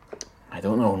met. I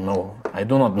don't know, no. I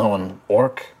do not know an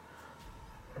orc.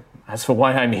 As for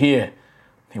why I'm here,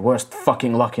 the worst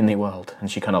fucking luck in the world.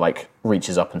 And she kind of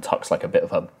reaches up and tucks a bit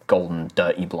of her golden,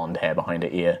 dirty blonde hair behind her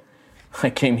ear. I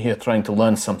came here trying to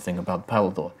learn something about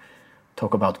Palador.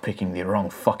 Talk about picking the wrong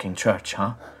fucking church,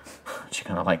 huh? She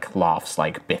kind of laughs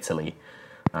bitterly.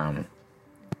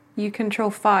 You control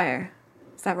fire.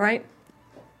 Is that right?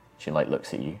 She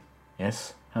looks at you.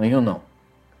 Yes? How do you know?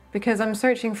 Because I'm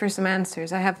searching for some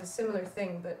answers. I have a similar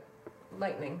thing, but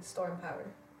lightning, storm power.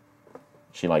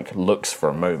 She looks for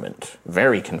a moment,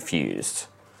 very confused,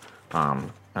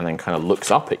 and then kind of looks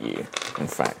up at you. In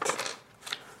fact,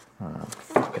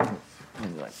 fucking,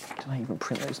 did I even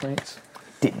print those notes?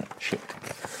 Didn't. Shit.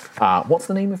 What's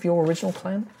the name of your original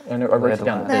clan? I wrote it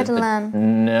down. Verdalan.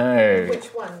 No. Which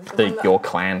one? The one that- Your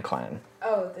clan.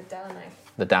 Oh, the Delanite.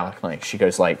 The Daleknike. She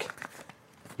goes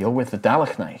you're with the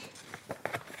Daleknike.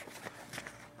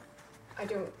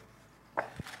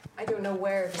 I don't know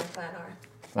where my clan are.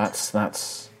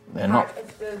 They're not. Part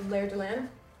of the Lair de Lan?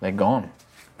 They're gone,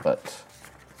 but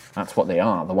that's what they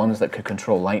are. The ones that could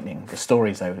control lightning. The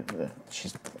stories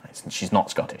she's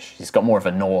not Scottish. She's got more of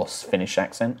a Norse Finnish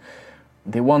accent.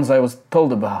 The ones I was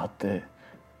told about, the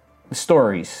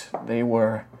stories, they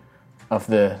were of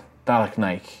the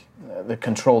Daleknaik that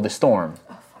control the storm.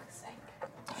 Oh, fuck's sake.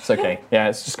 It's okay. Yeah,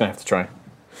 it's just gonna have to try.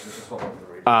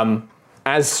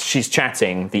 As she's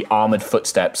chatting, the armored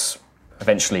footsteps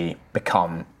eventually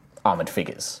become armored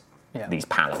figures. Yeah. These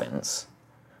paladins.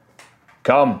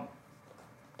 Come.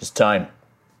 It's time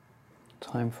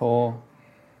Time for...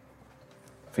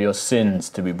 your sins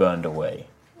to be burned away.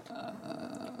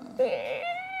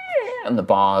 And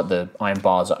the iron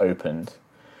bars are opened,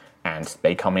 and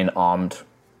they come in armed.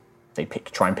 They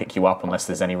try and pick you up unless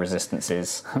there's any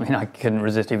resistances. I mean, I couldn't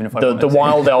resist even if I The wanted to.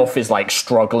 wild elf is like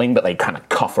struggling, but they kind of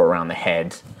cuff her around the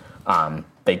head.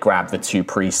 They grab the two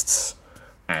priests,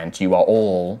 and you are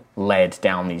all led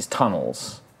down these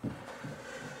tunnels.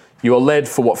 You are led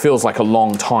for what feels like a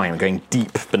long time, going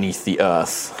deep beneath the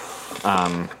earth,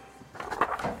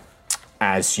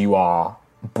 as you are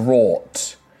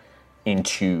brought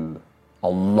into a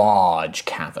large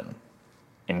cavern,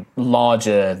 and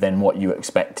larger than what you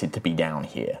expected to be down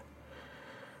here.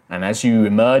 And as you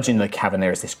emerge in the cavern,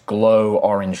 there is this glow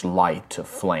orange light of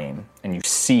flame, and you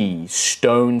see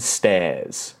stone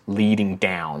stairs leading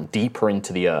down deeper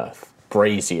into the earth,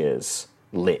 braziers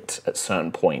lit at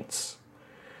certain points.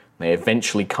 They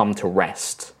eventually come to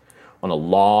rest on a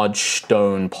large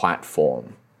stone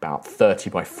platform, about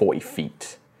 30 by 40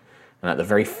 feet. And at the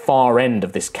very far end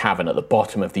of this cavern, at the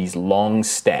bottom of these long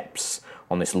steps,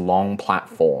 on this long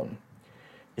platform,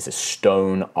 is a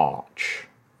stone arch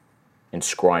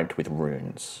inscribed with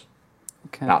runes.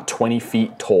 Okay. About 20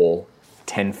 feet tall,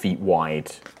 10 feet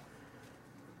wide.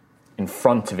 In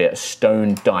front of it, a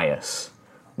stone dais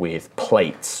with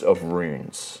plates of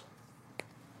runes.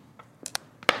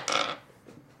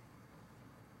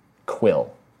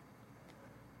 Quill,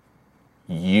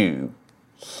 you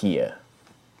hear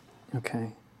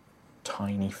Okay.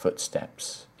 tiny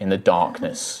footsteps in the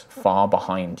darkness far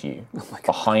behind you,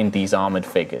 behind these armored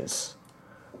figures.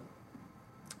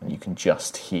 And you can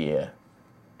just hear,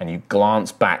 and you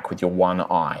glance back with your one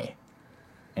eye,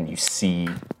 and you see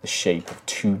the shape of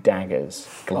two daggers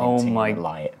glinting Oh my in the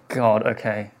light, God,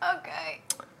 okay. Okay.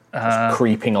 just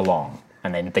creeping along,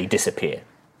 and then they disappear.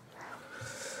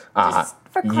 Just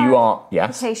for You are,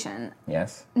 yes, clarification,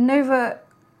 yes, Nova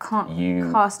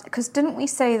can't cast, because didn't we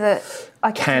say that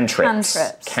I can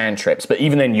cantrips, but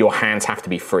even then your hands have to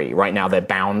be free. Right now they're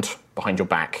bound behind your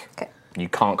back. Okay. You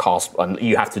can't cast,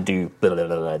 you have to do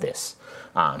this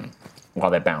while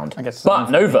they're bound. I guess but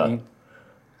some Nova, thinking-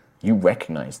 you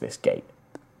recognize this gate.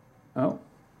 Oh.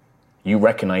 You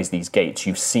recognize these gates.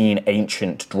 You've seen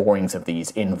ancient drawings of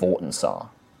these in Vortensar.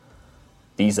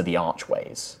 These are the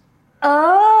archways.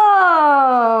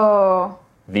 Oh.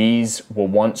 These were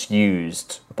once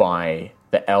used by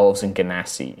the elves and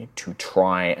Ganassi to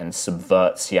try and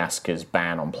subvert Siaska's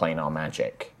ban on planar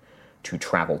magic to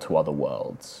travel to other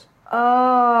worlds.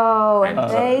 Oh, and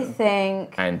they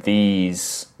think... And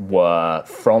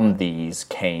from these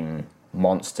came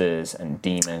monsters and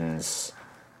demons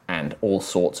and all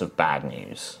sorts of bad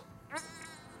news.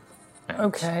 And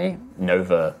Okay.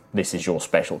 Nova, this is your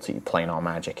specialty. Planar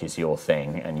magic is your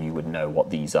thing, and you would know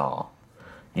what these are.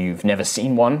 You've never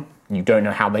seen one. You don't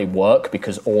know how they work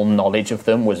because all knowledge of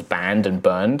them was banned and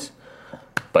burned.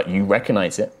 But you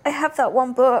recognize it. I have that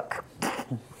one book.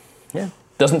 Yeah.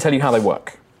 Doesn't tell you how they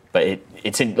work. But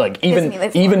it's in, like, Gives me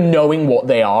life even knowing what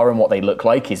they are and what they look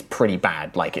like is pretty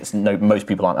bad. Like, most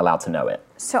people aren't allowed to know it.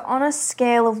 So on a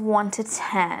scale of 1 to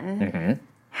 10,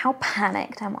 how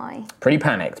panicked am I? Pretty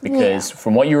panicked because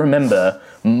from what you remember,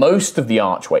 most of the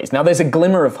archways... Now, there's a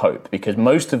glimmer of hope because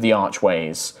most of the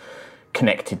archways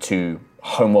connected to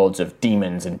homeworlds of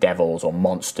demons and devils or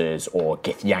monsters or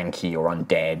Githyanki or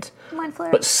undead.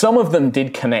 Mindful. But some of them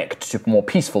did connect to more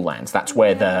peaceful lands. That's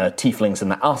where the tieflings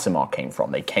and the Aasimar came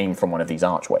from. They came from one of these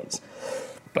archways.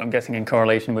 But I'm guessing in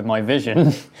correlation with my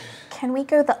vision. Can we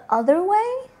go the other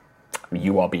way?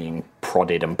 You are being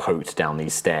prodded and poked down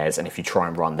these stairs, and if you try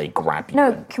and run, they grab you.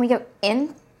 No, can we go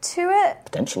into it?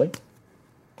 Potentially.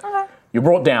 Okay. You're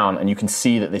brought down, and you can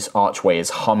see that this archway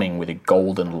is humming with a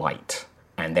golden light.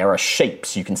 And there are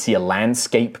shapes. You can see a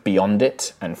landscape beyond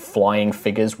it, and flying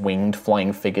figures, winged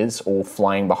flying figures, all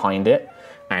flying behind it.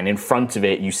 And in front of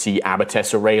it, you see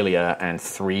Abbotess Aurelia and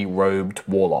 3 robed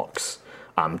warlocks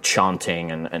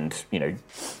chanting and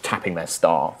tapping their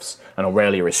staffs. And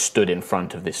Aurelia is stood in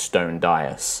front of this stone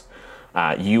dais.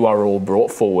 You are all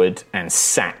brought forward and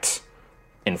sat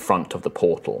in front of the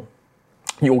portal.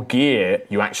 Your gear,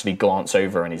 you actually glance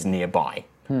over and is nearby.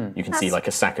 You can see like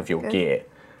a sack of your gear.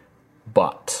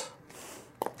 But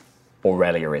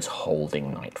Aurelia is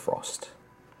holding Nightfrost.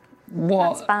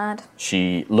 What? That's bad.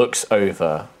 She looks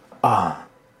over. Ah,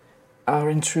 our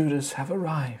intruders have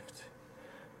arrived.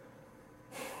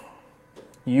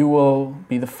 You will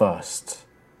be the first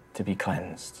to be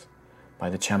cleansed by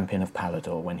the champion of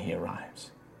Palador when he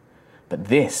arrives. But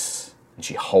this, and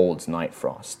she holds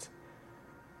Nightfrost,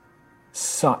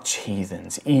 such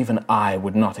heathens, even I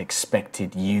would not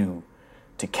expected you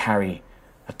to carry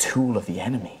a tool of the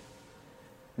enemy.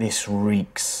 This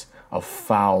reeks of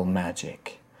foul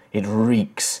magic. It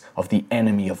reeks of the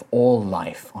enemy of all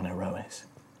life on Aerois.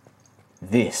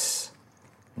 This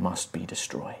must be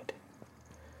destroyed.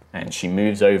 And she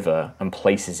moves over and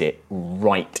places it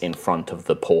right in front of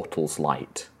the portal's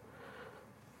light.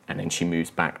 And then she moves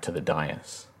back to the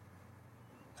dais.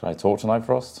 Can I talk to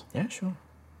Nightfrost? Yeah, sure.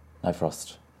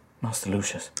 Nightfrost, Master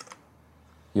Lucius.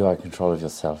 you are in control of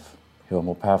yourself. You are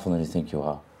more powerful than you think you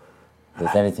are. If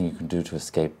there's anything you can do to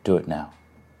escape, do it now.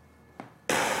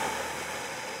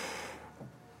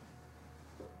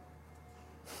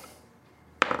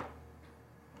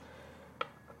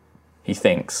 He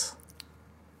thinks,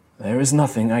 there is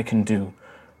nothing I can do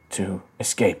to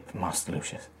escape, Master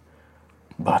Lucius.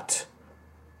 But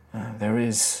there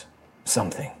is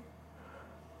something.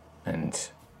 And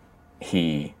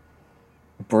he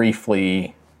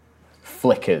briefly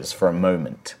flickers for a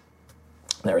moment.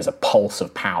 There is a pulse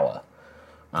of power.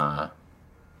 And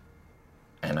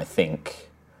I think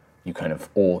you kind of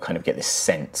all get this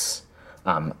sense.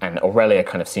 And Aurelia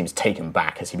kind of seems taken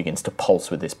back as he begins to pulse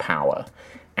with this power.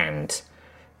 And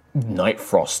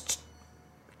Nightfrost,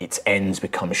 its ends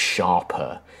become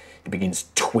sharper. It begins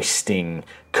twisting,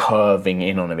 curving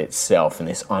in on of itself, and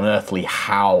this unearthly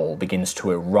howl begins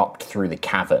to erupt through the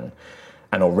cavern.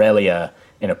 And Aurelia,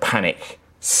 in a panic,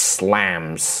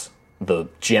 slams the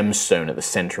gemstone at the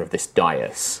center of this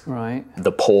dais. Right.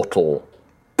 The portal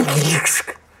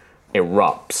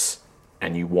erupts,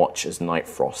 and you watch as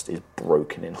Nightfrost is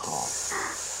broken in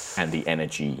half, and the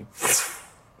energy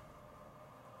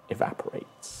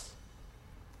evaporates.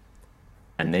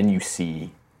 And then you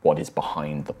see what is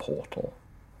behind the portal.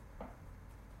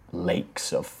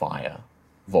 Lakes of fire,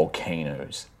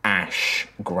 volcanoes, ash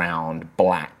ground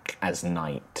black as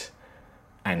night,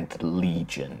 and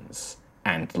legions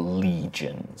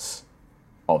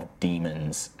of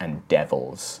demons and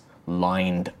devils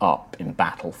lined up in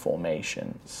battle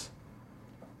formations.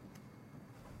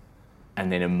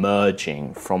 And then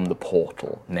emerging from the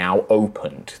portal, now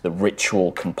opened, the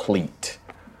ritual complete,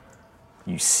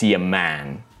 you see a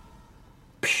man,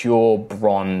 pure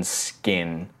bronze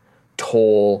skin,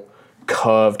 tall,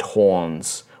 curved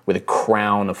horns, with a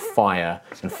crown of fire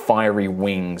and fiery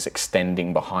wings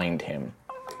extending behind him.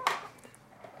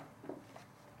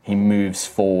 He moves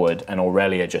forward, and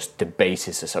Aurelia just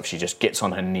debases herself. She just gets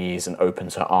on her knees and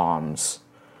opens her arms.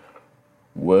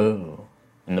 Whoa.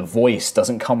 And the voice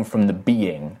doesn't come from the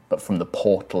being, but from the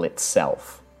portal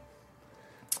itself.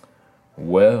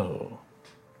 Well,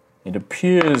 it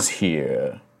appears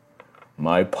here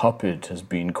my puppet has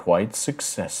been quite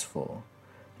successful.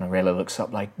 And Aurelia looks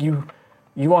up like, you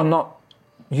are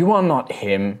not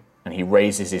him. And he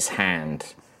raises his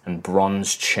hand, and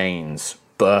bronze chains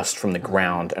burst from the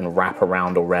ground and wrap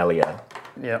around Aurelia.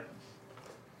 Yep.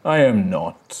 I am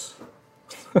not.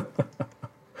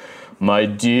 My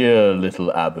dear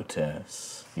little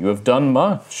abbotess, you have done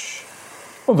much,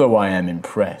 although I am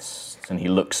impressed, and he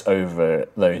looks over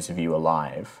those of you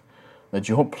alive, that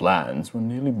your plans were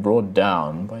nearly brought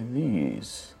down by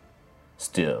these.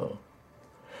 Still,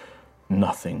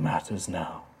 nothing matters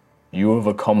now. You have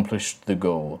accomplished the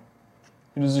goal.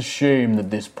 It is a shame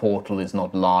that this portal is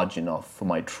not large enough for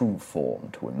my true form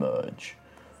to emerge,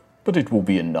 but it will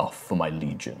be enough for my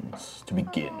legions to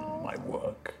begin my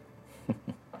work.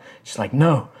 She's like,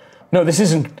 no, this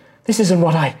isn't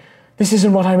what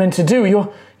I meant to do.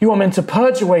 You are meant to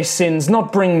purge away sins,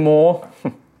 not bring more.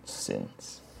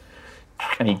 Sins.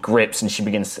 And he grips, and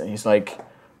he's like,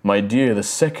 my dear, the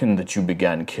second that you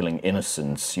began killing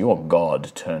innocents, your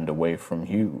God turned away from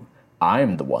you.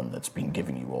 I'm the one that's been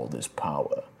giving you all this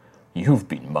power. You've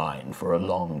been mine for a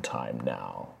long time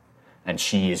now. And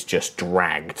she is just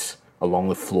dragged along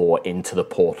the floor into the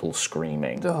portal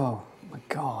screaming. Oh, my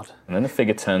God. And then the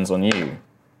figure turns on you.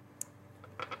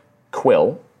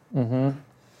 Quill,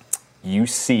 you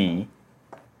see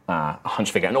a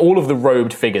hunched figure. And all of the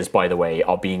robed figures, by the way,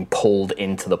 are being pulled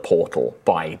into the portal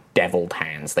by deviled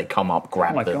hands. They come up,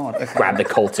 grab the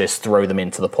cultists, throw them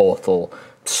into the portal,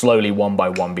 slowly, one by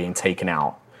one, being taken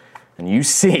out. And you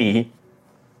see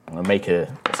I'm going to make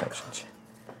a perception check.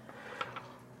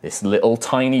 This little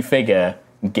tiny figure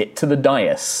get to the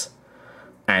dais,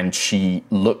 and she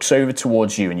looks over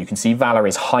towards you, and you can see Valor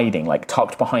is hiding, like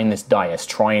tucked behind this dais,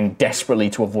 trying desperately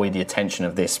to avoid the attention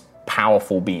of this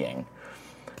powerful being.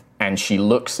 And she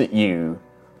looks at you,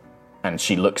 and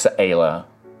she looks at Ayla,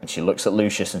 and she looks at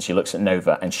Lucius, and she looks at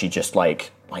Nova, and she just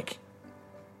like...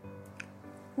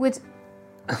 Would...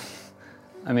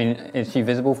 I mean, is she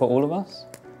visible for all of us?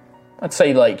 I'd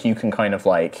say, like, you can kind of,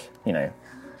 like, you know,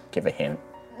 give a hint.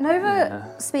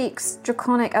 Nova speaks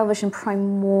Draconic, Elvish, and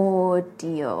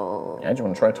Primordial. Yeah, do you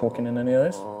want to try talking in any of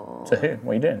those? To who?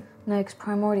 What are you doing? No, because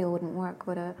Primordial wouldn't work,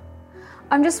 would it?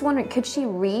 I'm just wondering, could she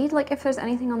read, like, if there's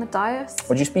anything on the dais?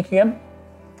 What'd you speak again?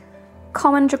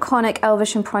 Common, Draconic,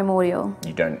 Elvish, and Primordial.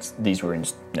 You don't. These were in...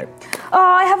 No. Oh,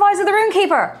 I have Eyes of the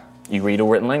Runekeeper! You read all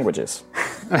written languages.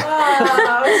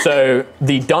 So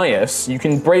the dais, you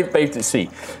can brave to see.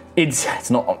 It's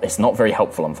not very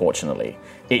helpful, unfortunately.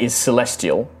 It is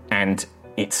celestial, and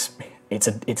it's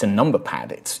a number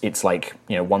pad. It's like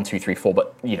 1, 2, 3, 4,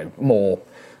 but more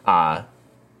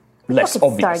less Like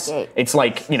obvious. Stargate. It's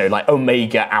like like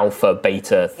Omega, Alpha,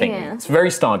 Beta thing. Yeah. It's very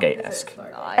Stargate-esque.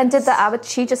 And did the abbot,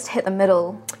 she just hit the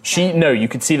middle? You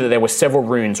could see that there were several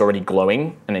runes already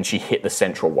glowing, and then she hit the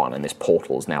central one, and this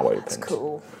portal is now opened. That's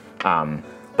cool.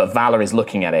 But Valor is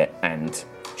looking at it, and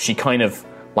she kind of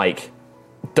like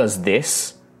does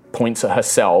this, points at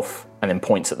herself, and then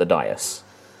points at the dais.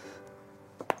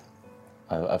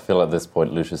 I feel at this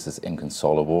point Lucius is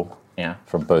inconsolable. Yeah.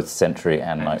 From both Sentry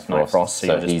and Night Frost.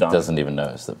 so he doesn't even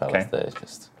notice that Valor's there. It's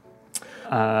just...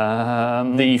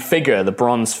 The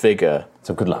bronze figure,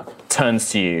 So good luck.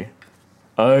 turns to you.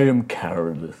 I am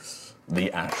Carolus, the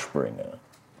Ashbringer.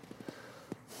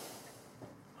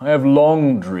 I have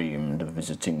long dreamed of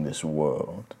visiting this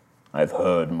world. I've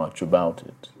heard much about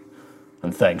it.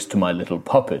 And thanks to my little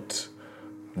puppet,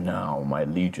 now my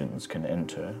legions can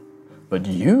enter. But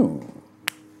you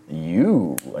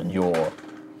and your,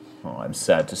 I'm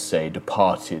sad to say,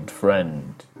 departed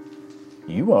friend,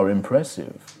 you are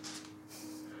impressive.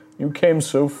 You came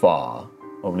so far,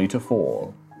 only to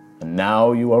fall, and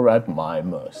now you are at my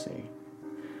mercy.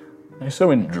 I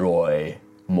so enjoy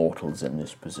mortals in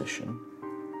this position.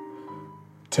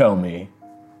 Tell me,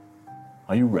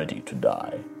 are you ready to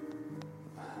die?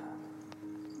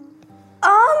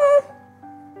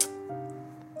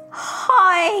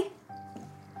 Hi.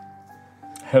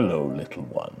 Hello, little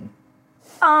one.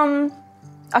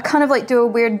 I kind of like do a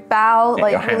weird bow, Yeah,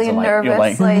 your like hands really are like- you're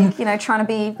nervous, like- trying to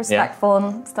be respectful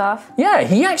and stuff. Yeah,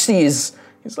 he actually is.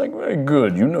 He's like, very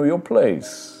good. You know your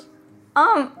place.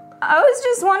 I was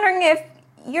just wondering if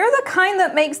you're the kind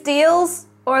that makes deals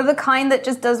or the kind that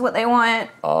just does what they want.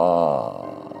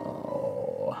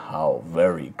 Oh, how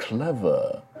very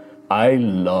clever. I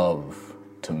love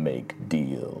to make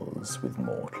deals with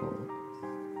mortals,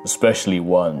 especially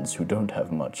ones who don't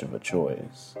have much of a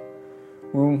choice.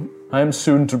 Well, I am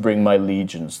soon to bring my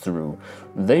legions through.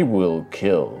 They will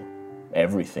kill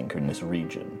everything in this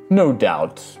region. No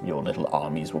doubt your little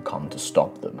armies will come to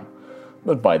stop them.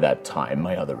 But by that time,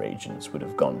 my other agents would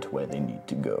have gone to where they need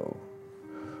to go.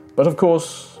 But of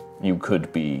course, you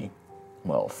could be,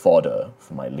 fodder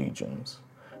for my legions.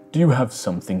 Do you have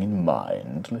something in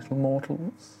mind, little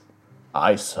mortals?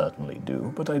 I certainly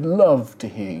do, but I'd love to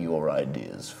hear your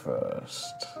ideas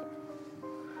first.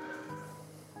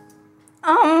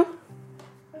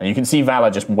 And you can see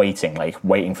Valor just waiting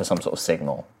for some sort of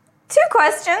signal. 2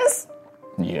 questions.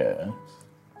 Yeah.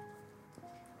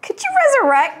 Could you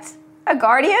resurrect a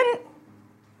guardian?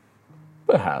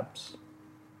 Perhaps.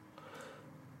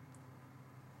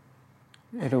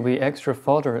 It'll be extra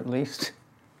fodder at least.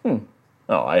 Oh,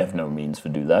 I have no means to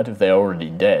do that. If they are already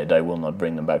dead, I will not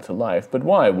bring them back to life. But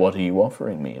why? What are you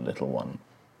offering me, little one?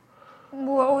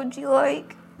 What would you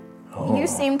like? You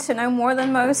seem to know more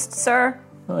than most, sir.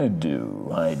 I do.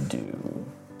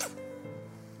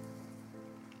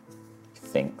 He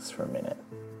thinks for a minute.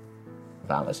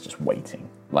 Valor's just waiting,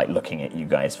 looking at you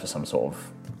guys for some sort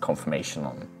of confirmation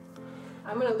on.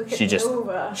 I'm gonna look at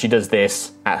Nova. She does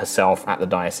this at herself, at the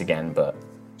dais again, but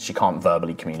she can't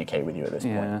verbally communicate with you at this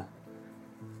point.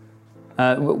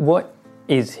 Yeah. What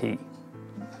is he?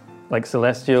 Like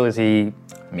celestial? Is he?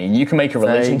 I mean, you can make a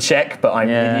religion check, but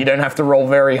you don't have to roll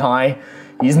very high.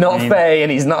 He's not Fey,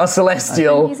 and he's not a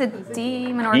celestial. He's a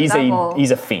demon or a devil.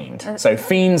 He's a fiend. So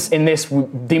fiends in this,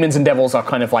 demons and devils are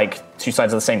kind of like two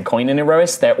sides of the same coin in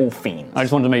Aerois. They're all fiends. I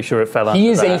just wanted to make sure it fell out. He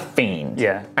is a fiend.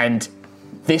 Yeah. And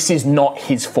this is not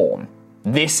his form.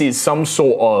 This is some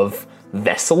sort of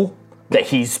vessel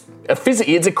that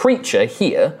it's a creature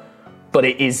here, but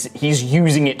he's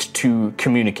using it to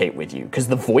communicate with you, because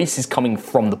the voice is coming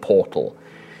from the portal.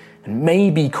 And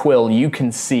maybe, Quill, you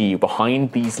can see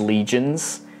behind these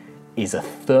legions is a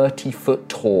 30-foot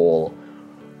tall,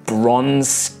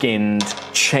 bronze-skinned,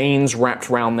 chains wrapped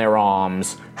around their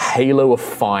arms, halo of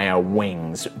fire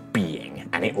wings being,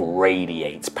 and it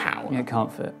radiates power. Yeah, it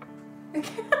can't fit.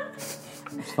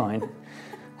 It's fine.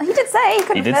 He did say he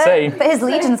couldn't He did fit, say. but his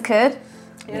legions could.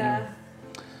 Yeah.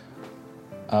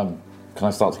 Can I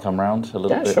start to come round a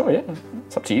little bit? Yeah, sure, yeah.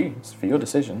 It's up to you. It's for your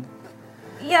decision.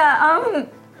 Yeah,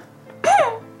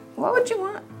 what would you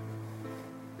want?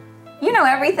 You know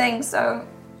everything, so...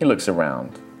 He looks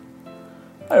around.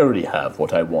 I already have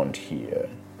what I want here,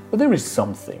 but there is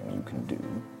something you can do.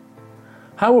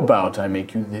 How about I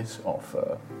make you this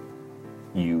offer?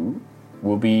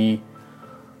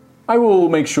 I will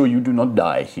make sure you do not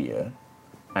die here,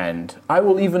 and I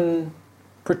will even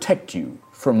protect you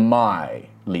from my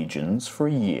legions for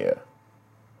a year.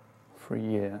 For a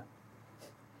year.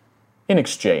 In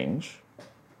exchange,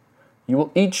 you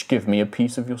will each give me a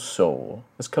piece of your soul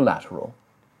as collateral,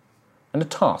 and a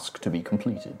task to be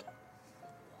completed.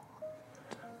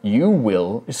 You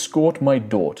will escort my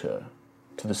daughter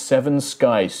to the 7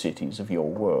 sky cities of your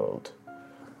world,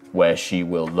 where she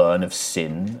will learn of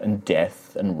sin and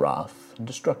death and wrath and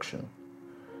destruction.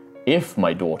 If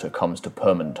my daughter comes to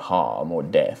permanent harm or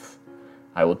death,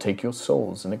 I will take your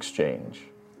souls in exchange.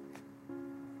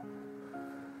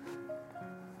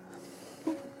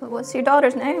 What's your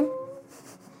daughter's name?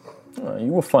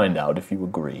 You will find out if you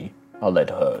agree. I'll let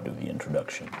her do the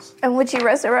introductions. And would you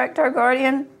resurrect our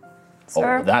guardian,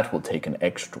 sir? Oh, that will take an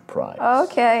extra price.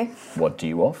 Okay. What do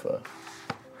you offer?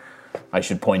 I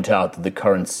should point out that the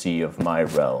currency of my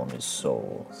realm is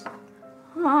souls.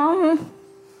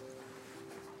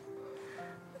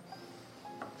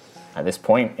 At this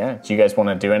point, yeah, do you guys want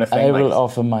to do anything? I will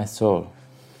offer my soul.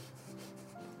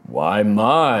 Why,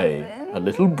 a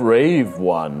little brave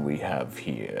one we have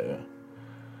here.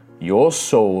 Your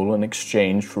soul in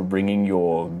exchange for bringing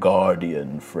your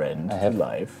guardian friend to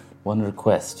life. One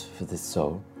request for this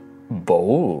soul.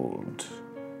 Bold,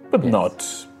 but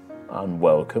not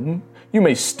unwelcome. You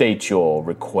may state your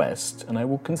request, and I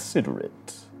will consider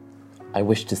it. I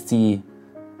wish to see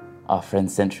our friend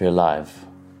Sentry alive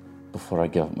before I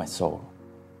give up my soul.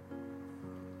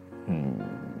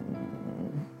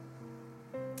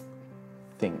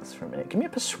 Things for a minute. Give me a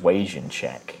persuasion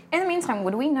check. In the meantime,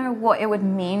 would we know what it would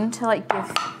mean to like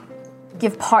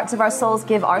give parts of our souls,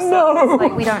 give our souls? No.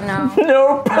 Like we don't know.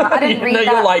 Nope. No, I didn't read that.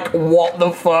 You're like, what the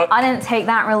fuck? I didn't take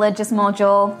that religious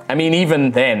module. I mean,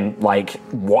 even then, like,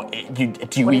 what? Do you What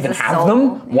is even a have soul?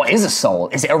 them? What is a soul?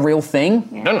 Is it a real thing?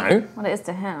 I don't know. What it is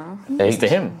to him. It's to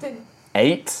him.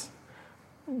 8?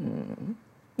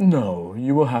 No,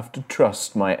 you will have to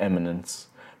trust my eminence.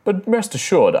 But rest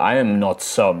assured, I am not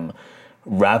some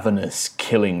ravenous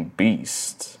killing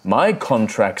beast. My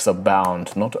contracts are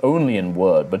bound not only in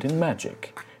word, but in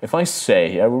magic. If I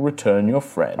say I will return your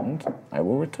friend, I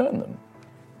will return them.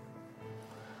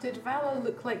 Did Vala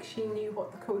look like she knew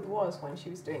what the code was when she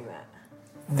was doing that?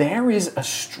 There is a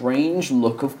strange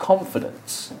look of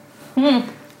confidence. And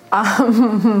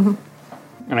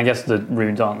I guess the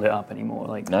runes aren't lit up anymore.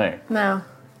 Like No. No.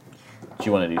 Do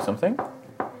you want to do something?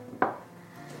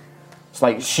 It's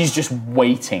like she's just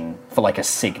waiting for like a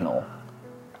signal.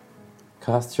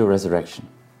 Cast your resurrection.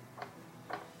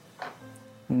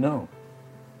 No.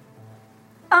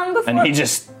 Before And he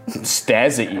just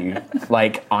stares at you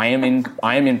like I am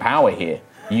in power here.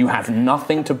 You have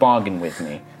nothing to bargain with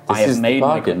me. I This have is the made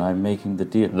bargain. I'm making the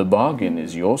deal. The bargain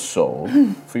is your soul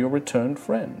for your returned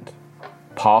friend.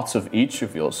 Parts of each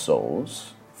of your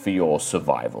souls for your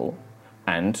survival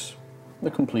and the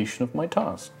completion of my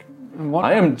task. what?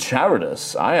 I am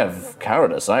Charidus. I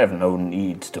have no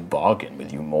need to bargain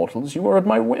with you mortals. You are at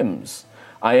my whims.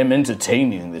 I am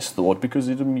entertaining this thought because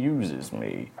it amuses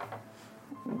me.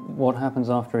 What happens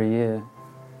after a year?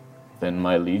 Then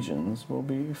my legions will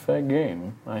be fair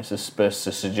game. I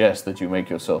suggest that you make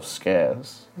yourself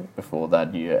scarce before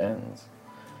that year ends.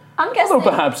 I'm guessing. Although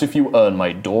perhaps if you earn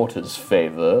my daughter's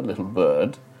favor, little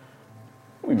bird,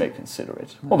 we may consider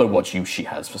it. Although what use she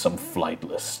has for some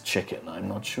flightless chicken, I'm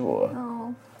not sure.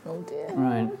 Oh dear.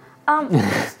 Right.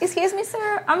 Excuse me,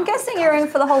 sir. I'm guessing you're in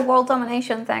for the whole world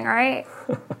domination thing, right?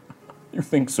 You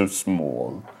think so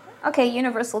small. Okay,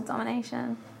 universal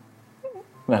domination.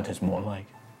 That is more like it.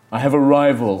 I have a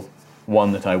rival,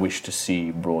 one that I wish to see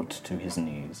brought to his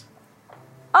knees.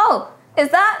 Oh, is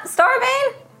that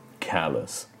Starbane?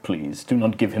 Callous, please, do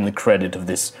not give him the credit of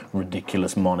this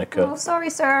ridiculous moniker. Oh, sorry,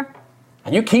 sir.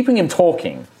 And you're keeping him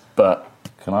talking, but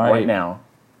Can I right now,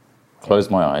 close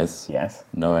my eyes, yes.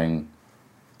 knowing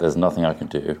there's nothing I can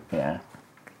do. Yeah.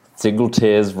 Single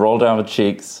tears roll down the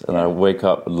cheeks, and I wake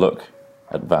up and look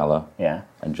at Vala. Yeah.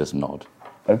 And just nod.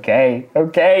 Okay.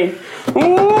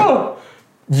 Ooh!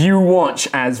 You watch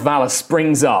as Vala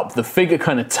springs up. The figure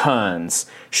kind of turns.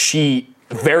 She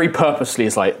very purposely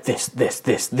is like, this.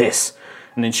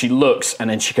 And then she looks, and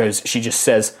then she just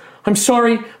says, I'm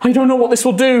sorry, I don't know what this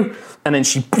will do. And then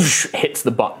she hits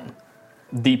the button.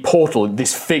 The portal,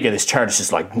 this figure, this chariot is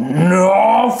just like,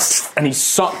 no! And he's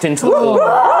sucked into the portal.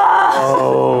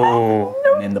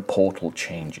 And then the portal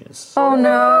changes. Oh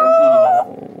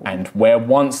no. And where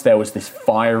once there was this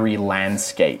fiery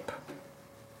landscape,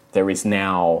 there is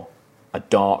now a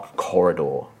dark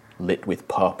corridor lit with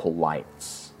purple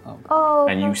lights. Oh.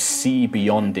 And you see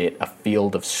beyond it a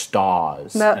field of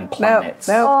stars and planets.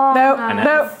 And at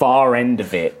the far end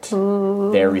of it,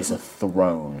 there is a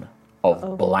throne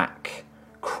of black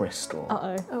crystal.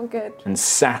 Oh, good. And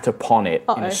sat upon it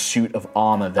in a suit of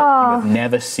armor that you have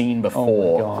never seen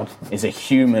before is a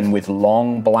human with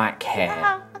long black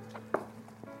hair.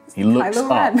 He looks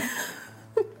up.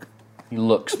 He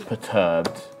looks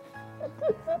perturbed.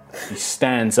 He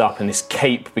stands up and his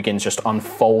cape begins just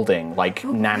unfolding like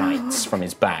nanites from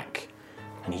his back.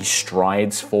 And he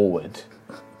strides forward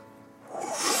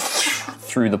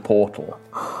through the portal.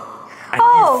 And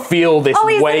you feel this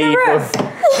wave of...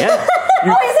 Yeah.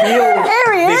 You feel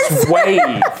this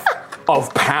wave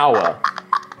of power.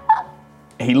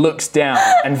 He looks down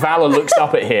and Vala looks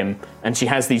up at him and she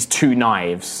has these two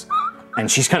knives. And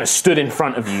she's kind of stood in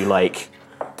front of you like...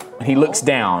 And he looks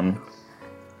down.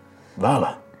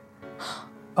 Vala.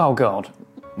 Oh, God.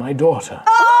 My daughter.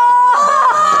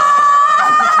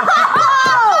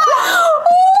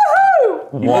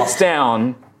 He looks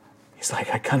down. He's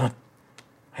like, I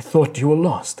thought you were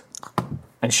lost.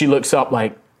 And she looks up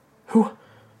like, who?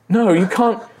 No, you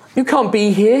can't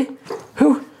be here.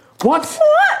 Who? What?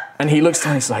 And he looks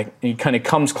down, he kind of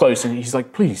comes close and he's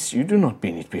like, please, you do not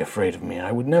need to be afraid of me.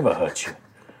 I would never hurt you.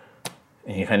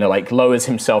 And he kind of like lowers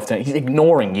himself down. He's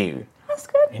ignoring you. That's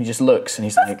good. And he just looks and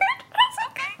he's like, That's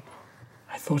okay.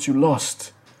 I thought you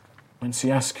lost when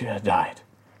Siaska died.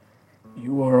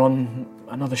 You were on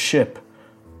another ship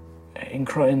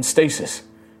in stasis.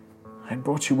 I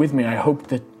brought you with me. I hoped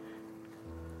that...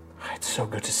 It's so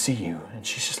good to see you. And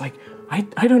she's just like,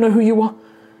 I don't know who you are.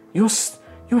 You're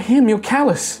him. You're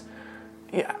Callus.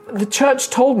 Yeah, the church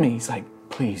told me. He's like,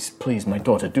 please, my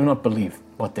daughter, do not believe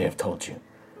what they have told you.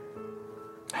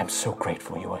 I'm so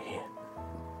grateful you are here.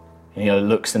 And he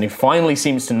looks and he finally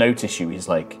seems to notice you. He's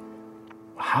like,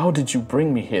 how did you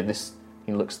bring me here?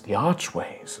 He looks at the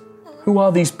archways. Who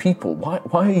are these people? Why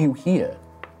are you here?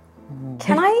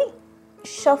 Can I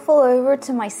shuffle over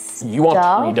to my stuff? You are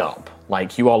tied up.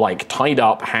 Like, you are, like, tied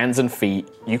up, hands and feet.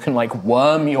 You can, like,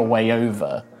 worm your way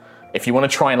over. If you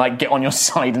want to try and, like, get on your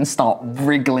side and start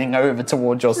wriggling over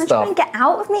towards your Can I stuff. try and get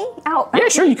out of me? Yeah,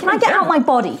 sure, you can. Can I get out my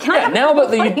body? Now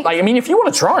that if you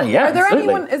want to try, yeah, Is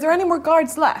absolutely. there any more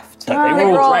guards left? They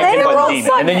were all dragged in by the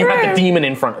demon, and then you had the through. demon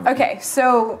in front of you. Okay,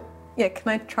 so yeah, can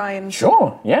I try and?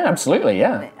 Sure, yeah, absolutely,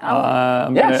 yeah.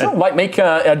 Sure. Like, make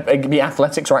be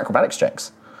athletics or acrobatics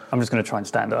checks. I'm just going to try and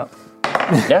stand up.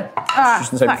 Yeah.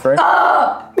 Just save it through.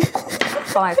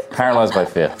 5. Paralyzed by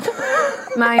fear.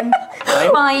 9.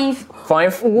 5.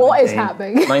 5. What is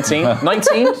happening? 19.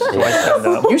 19?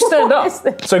 You stand up.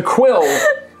 So Quill,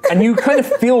 and you kind of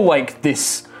feel like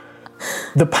this,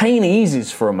 the pain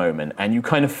eases for a moment, and you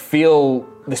kind of feel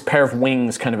this pair of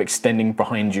wings kind of extending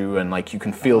behind you, and like you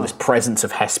can feel this presence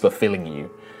of Hesper filling you.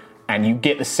 And you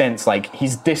get the sense like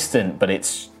he's distant, but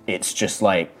it's just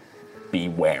like, be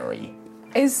wary.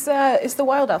 Is the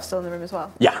wild elf still in the room as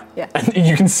well? Yeah. Yeah. And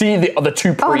you can see the other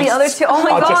two priests the other two, oh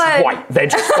my are God. just white. They're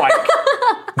just like,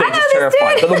 they're just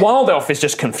terrified. But the wild elf is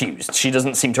just confused. She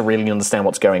doesn't seem to really understand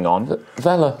what's going on.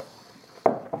 Vala.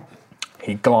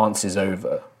 He glances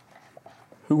over.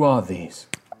 Who are these?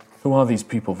 Who are these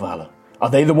people, Vala? Are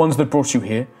they the ones that brought you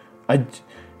here? And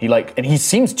he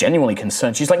seems genuinely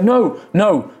concerned. She's like, no,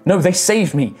 they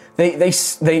saved me. They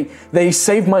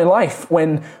saved my life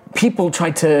when people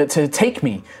tried to take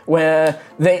me. Where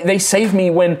they saved me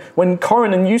when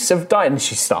Corin and Yusuf died. And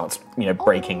she starts,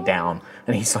 breaking down.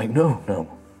 And he's like, no.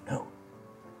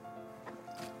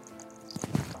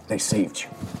 They saved you.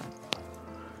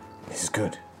 This is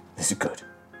good.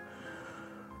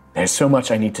 There's so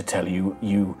much I need to tell you.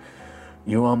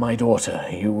 You are my daughter.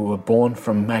 You were born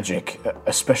from magic,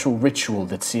 a special ritual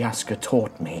that Siaska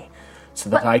taught me, so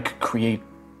that I could create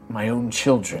my own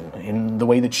children in the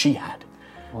way that she had.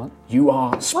 What? You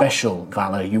are special,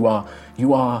 Vala. You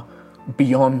are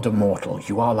beyond a mortal.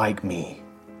 You are like me.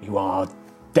 You are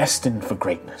destined for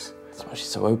greatness. That's why she's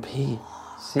so OP.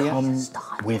 Come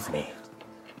with me.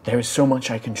 There is so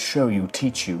much I can show you,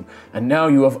 teach you, and now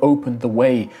you have opened the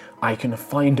way. I can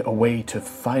find a way to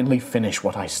finally finish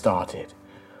what I started.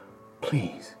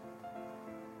 Please.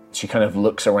 She kind of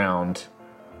looks around.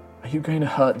 Are you going to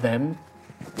hurt them?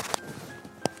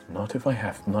 Not if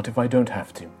I don't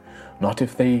have to. Not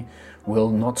if they will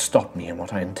not stop me in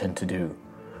what I intend to do.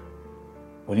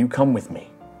 Will you come with me?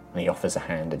 And he offers a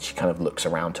hand, and she kind of looks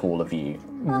around to all of you.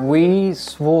 We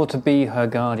swore to be her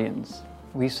guardians.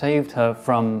 We saved her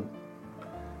from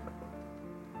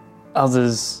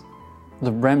others,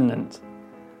 the Remnant.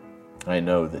 I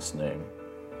know this name.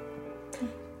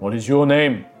 What is your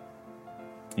name?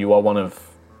 You are one of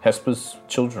Hesper's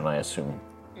children, I assume.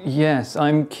 Yes,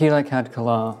 I'm Kilek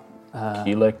Ad-Kalar.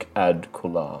 Kilek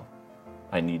Ad-Kular.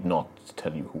 I need not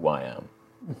tell you who I am.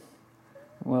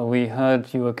 Well, we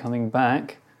heard you were coming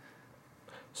back.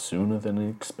 Sooner than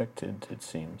expected, it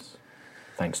seems.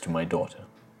 Thanks to my daughter.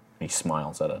 He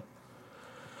smiles at her.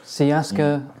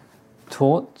 Siaska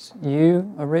taught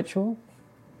you a ritual?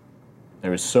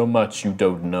 There is so much you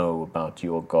don't know about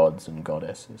your gods and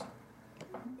goddesses.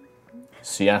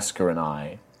 Siaska and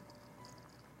I,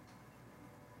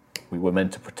 we were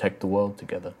meant to protect the world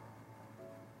together.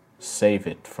 Save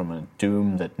it from a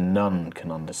doom that none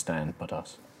can understand but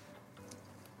us.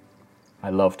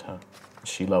 I loved her.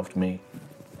 She loved me.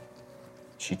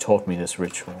 She taught me this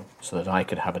ritual so that I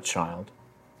could have a child.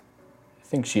 I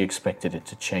think she expected it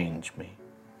to change me,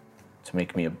 to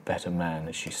make me a better man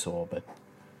as she saw, but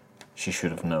she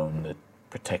should have known that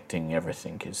protecting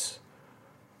everything is...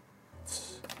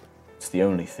 It's the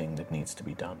only thing that needs to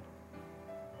be done.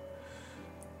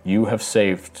 You have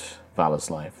saved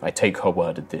Vala's life. I take her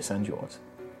word at this and yours.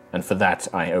 And for that,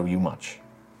 I owe you much.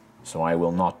 So I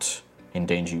will not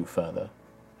endanger you further.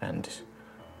 And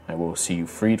I will see you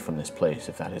freed from this place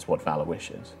if that is what Vala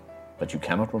wishes. But you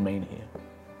cannot remain here.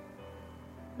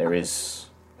 There is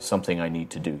something I need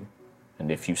to do.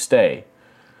 And if you stay,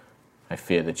 I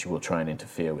fear that you will try and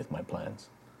interfere with my plans.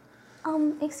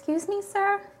 Excuse me,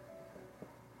 sir?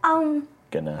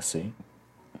 Ganassi.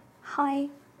 Hi.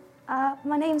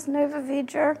 My name's Nova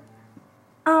Vidra.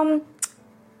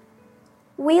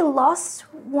 We lost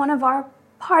one of our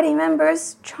party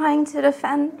members trying to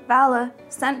defend Vala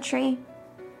Sentry.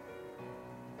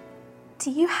 Do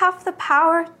you have the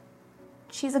power?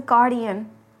 She's a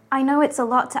guardian. I know it's a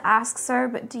lot to ask, sir,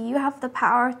 but do you have the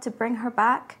power to bring her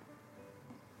back?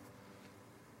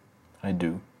 I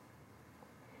do.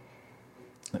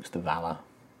 Looks to Vala.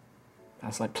 I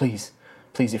was like, please,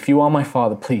 if you are my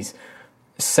father, please,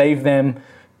 save them,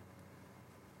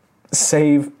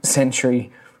 save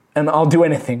Sentry, and I'll do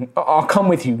anything. I'll come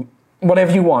with you,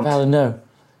 whatever you want. Vala, no.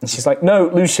 And she's like, no,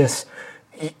 Lucius,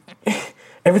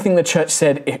 everything the church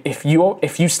said, if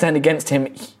you stand against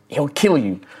him, he'll kill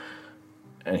you.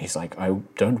 And he's like, I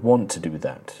don't want to do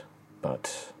that,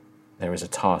 but there is a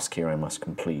task here I must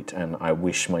complete, and I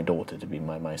wish my daughter to be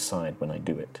by my side when I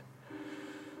do it.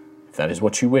 If that is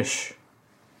what you wish,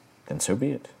 then so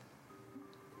be it.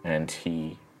 And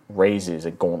he raises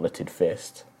a gauntleted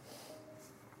fist.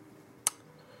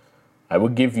 I will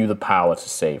give you the power to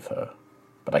save her,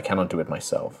 but I cannot do it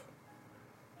myself.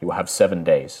 You will have 7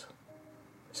 days.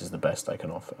 This is the best I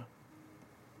can offer.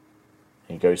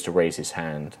 He goes to raise his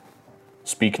hand.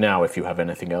 Speak now if you have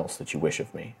anything else that you wish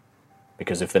of me.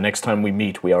 Because if the next time we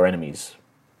meet we are enemies,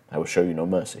 I will show you no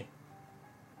mercy.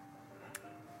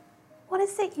 What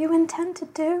is it you intend to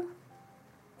do?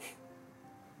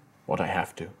 What I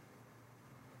have to.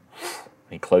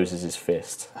 He closes his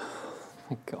fist. Oh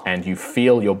my God. And you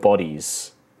feel your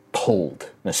bodies pulled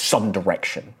in a sudden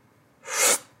direction.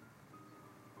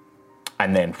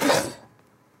 And then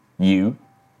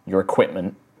your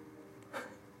equipment,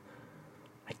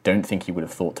 I don't think he would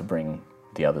have thought to bring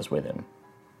the others with him.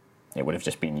 It would have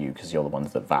just been you, because you're the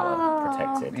ones that Vala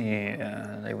protected.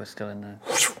 Yeah, they were still in there.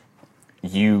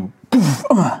 You,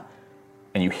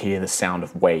 and you hear the sound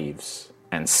of waves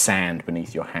and sand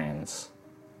beneath your hands.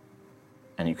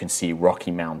 And you can see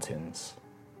rocky mountains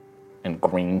and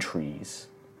green trees.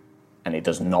 And it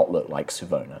does not look like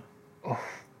Savona. Oh,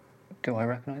 do I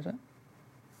recognize it?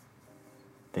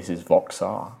 This is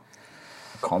Voxar,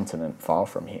 a continent far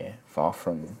from here, far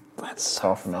from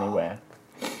anywhere.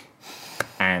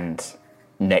 And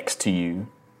next to you,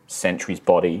 Sentry's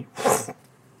body,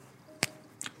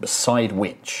 beside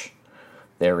which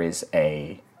there is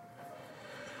a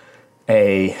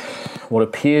what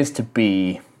appears to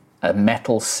be a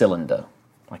metal cylinder,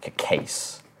 like a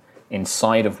case,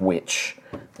 inside of which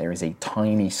there is a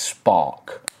tiny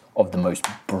spark of the most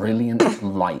brilliant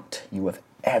light you have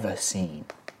ever seen.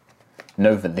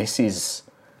 Nova, this is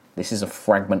a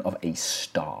fragment of a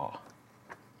star.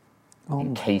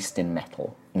 encased in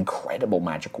metal. Incredible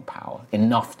magical power.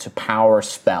 Enough to power a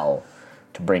spell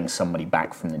to bring somebody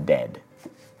back from the dead.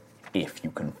 If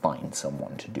you can find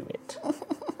someone to do it.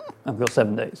 I've got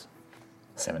 7 days.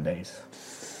 7 days.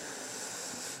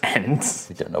 And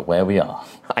We don't know where we are.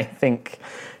 I think,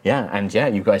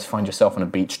 you guys find yourself on a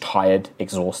beach, tired,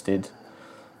 exhausted,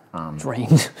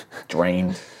 Drained.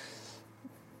 drained.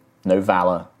 No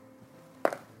Valor.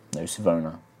 No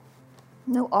Savona.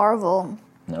 No Arvel.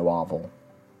 No Arvel.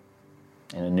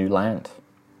 In a new land.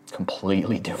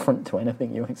 Completely different to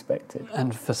anything you expected.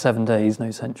 And for 7 days,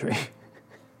 no sentry.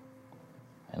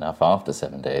 Enough after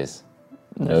 7 days.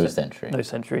 No sentry. No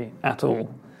sentry at all.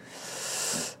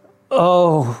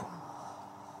 Oh.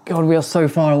 God, we are so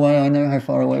far away. I know how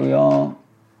far away we are.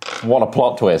 What a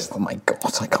plot twist. Oh my god,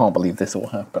 I can't believe this all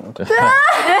happened.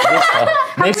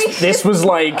 this was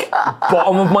like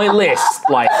bottom of my list.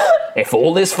 Like, if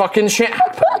all this fucking shit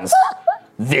happens,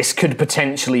 this could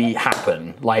potentially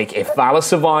happen. Like, if Valor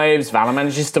survives, Valor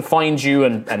manages to find you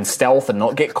and stealth and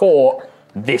not get caught,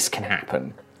 this can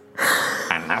happen.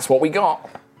 And that's what we got.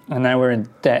 And now we're in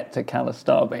debt to Callus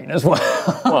Starbane as well.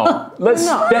 Well, let's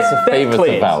Favour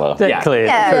to Valor. Debt cleared.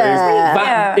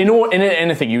 In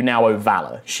anything, you now owe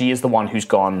Valor. She is the one who's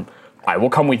gone, I will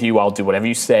come with you, I'll do whatever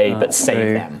you say, but save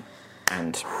okay. them.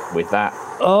 And with that,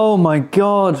 Oh my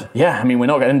god. I mean, we're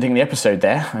not ending the episode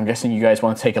there. I'm guessing you guys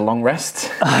want to take a long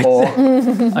rest? Or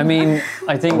I mean,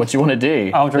 I think... what do you want to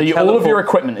do? I'll just All of your teleport.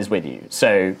 equipment is with you.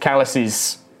 So Callus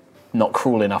is not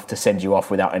cruel enough to send you off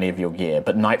without any of your gear,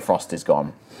 but Night Frost is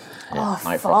gone.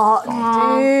 Night Frost is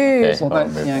gone. Okay, What well,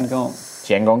 about Tiangong?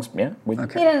 Tiangong's, with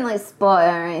He didn't like spot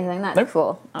or anything. That's Nope.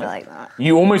 cool. I like that.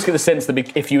 You almost get the sense that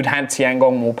if you'd had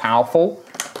Tiangong more powerful,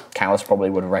 Callus probably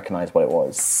would have recognized what it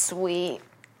was. Sweet.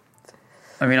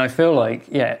 I mean, I feel like,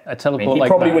 a teleport He like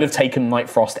probably that. would have taken Night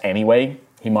Frost anyway.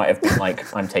 He might have been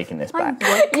like, I'm taking this back.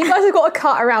 You guys have got to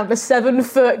cut around a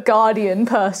 7-foot guardian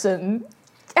person.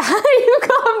 You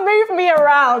can't move me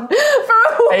around for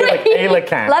a week. Ayla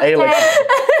can. Left Ayla hand.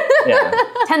 can. Yeah.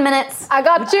 10 minutes. I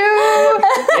got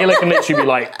you. Ayla can literally be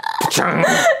like,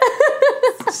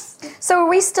 So are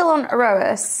we still on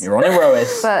Aerois? you're on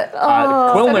Erois. But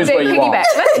Quill knows where you are.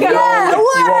 Let's go. You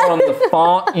are on the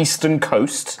far eastern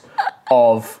coast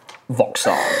of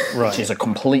Voxar, which is a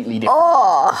completely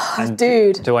different...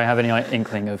 Dude. Do I have any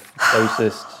inkling of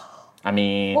closest? I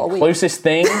mean, What are we- closest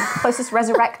thing, closest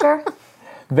resurrector?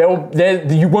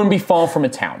 you won't be far from a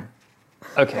town.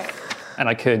 Okay. And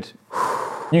I could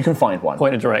You can find one.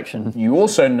 point a direction. You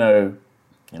also know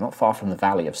you're not far from the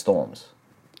Valley of Storms.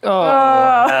 Hell.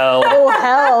 Oh,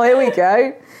 hell, here we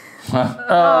go.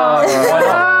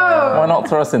 Why not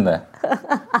throw us in there? Can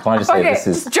I just say Okay, this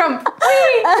is... just jump.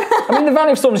 I mean, the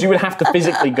Valley of Storms, you would have to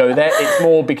physically go there. It's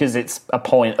more because it's a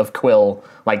point of Quill.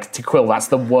 Like, to Quill, that's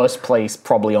the worst place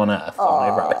probably on Earth.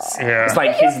 It's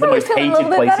like the most hated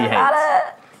place he hates.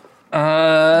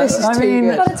 This is too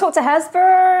good. Gotta talk to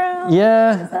Hesper.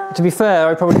 Yeah. To be fair,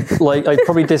 I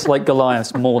probably dislike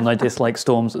Goliaths more than I dislike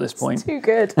Storms at this point. Too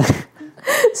good.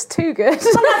 It's too good.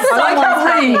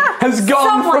 Has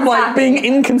gone from like being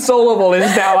inconsolable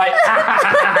is now like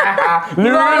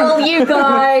Well, you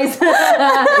guys.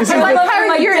 This is I like the-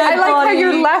 how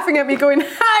you're laughing at me going,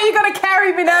 you gotta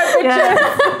carry me now,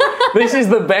 bitch. this is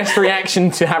the best reaction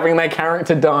to having their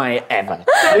character die ever.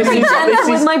 This is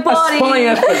with my body.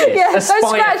 Aspire for this. Yeah, don't Aspire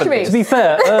scratch for me. this. To be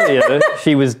fair, earlier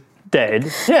she was dead,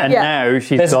 and Yeah. now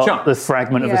she's There's a got chance. the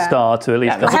fragment of a Yeah. star to at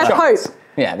least there's I have a hope. chance.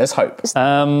 Yeah, there's hope. There's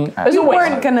You always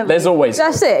weren't hope. gonna There's always hope.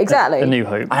 That's it, exactly. a new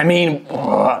hope. I mean,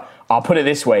 I'll put it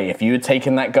this way: if you had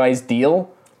taken that guy's deal,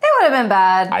 It would have been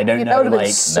bad. I don't That know, would have been like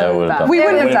so would've bad. done. We It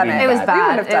wouldn't was- have done it. It was bad. bad. We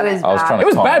wouldn't have done It was it. I was bad. trying to it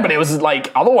was calm, bad, but it was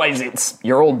like otherwise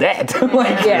you're all dead.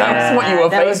 Like Yeah. that's what you were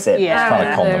that was- facing. yeah. trying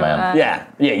to calm the man. Yeah.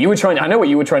 You were trying. I know what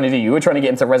you were trying to do. You were trying to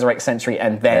get into Resurrect Sentry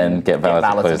and then And get Valor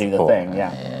to close do the the portal. thing.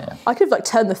 Yeah. I could have like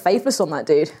turned the faithless on that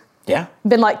dude. Yeah.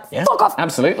 Been like, Yeah. fuck off.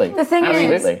 Absolutely. The thing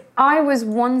Absolutely. is, I was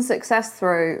one success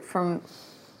throw from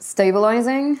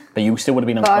stabilizing, But you still would have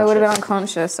been but I unconscious. would have been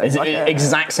unconscious. So It's fuck the it.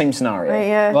 exact same scenario.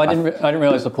 Yeah. Well, I didn't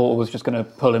realize the portal was just going to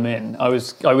pull him in. I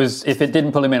was. If it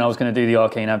didn't pull him in, I was going to do the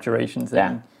arcane abjuration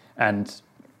thing and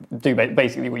do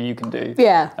basically what you can do.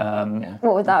 Yeah.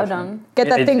 What would that have done? Get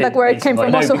that thing back where it came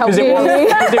from. No, Also help because me.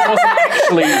 because it wasn't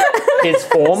actually his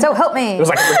form. So help me. It was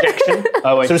like a projection.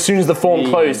 Oh, wait. So as soon as the form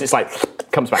closed, it's like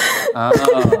comes back.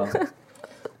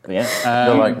 Yeah. I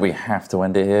feel like we have to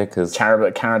end it here because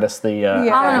Caradus the. I'm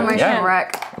an emotional Yeah.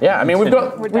 wreck. Yeah, I mean we've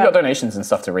got donations and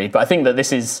stuff to read, but I think that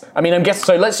this is. I mean, I guess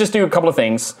so. Let's just do a couple of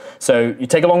things. So you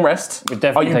take a long rest. We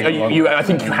definitely take a long I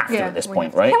think you have to at this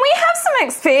point, right? Can we have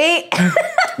some XP?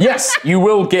 Yes, you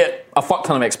will get a fuck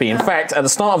ton of XP. In fact, at the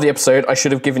start of the episode, I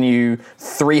should have given you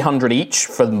 300 each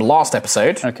for the last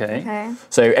episode. Okay.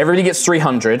 So everybody gets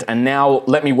 300, and now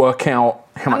let me work out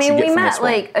how much you get we from met this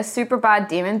one. like a super bad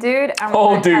demon dude, and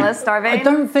Oh, we're dude. hella starving. I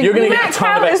don't think You're going to We get a met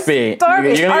ton of Callus XP.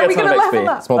 starving. You're Are going we to get a gonna ton of level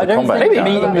XP. up? It's more I the don't combat. think guy.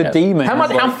 meeting the demon.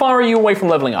 How far are you away from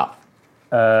leveling up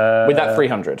with that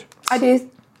 300?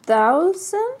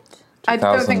 2,000? I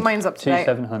don't 2,000. think mine's up to date.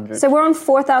 700. So we're on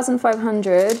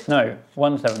 4,500. No,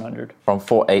 1,700. From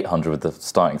 4,800 with the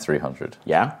starting 300.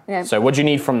 Yeah? Yeah. So what do you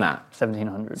need from that?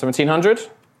 1,700. 1,700?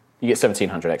 You get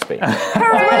 1,700 XP.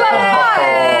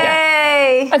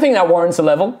 Hey! I think that warrants a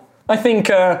level. I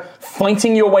think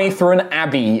fighting your way through an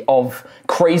abbey of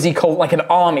crazy cult, like an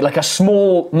army, like a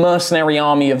small mercenary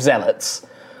army of zealots,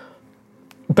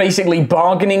 basically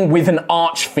bargaining with an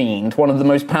archfiend, one of the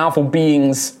most powerful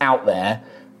beings out there,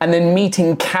 and then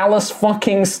meeting Callus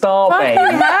fucking Starbane.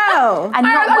 Wow. And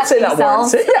not I'd say wet that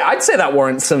warrants themselves. it. Yeah, I'd say that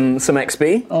warrants some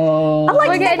XP. I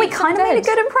like that we kind of made a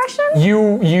good impression.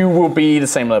 You will be the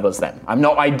same level as them.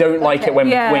 I don't like it when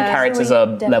Yeah. characters So are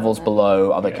we levels definitely-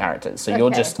 below other characters. So you're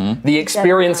Okay. just the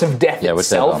experience of death Yeah, we're dead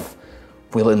itself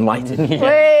will enlighten you.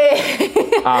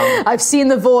 I've seen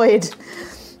the void.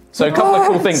 So a couple of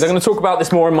cool things. I'm going to talk about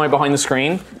this more in my behind the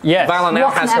screen. Yes. Vala now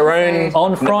What has an her own. episode.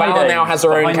 On Friday, Vala now has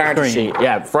her own behind the character screen. sheet.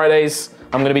 Yeah, Fridays.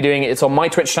 I'm going to be doing it. It's on my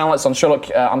Twitch channel. It's on Sherlock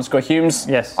 _Humes.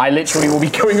 Yes. I literally will be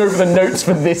going over the notes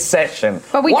for this session.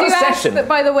 But we what do a ask session. that,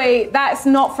 by the way, that's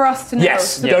not for us to know. Yes,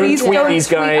 So don't please tweet don't these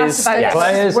tweet guys. us about Yes. this.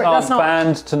 Players That's aren't not-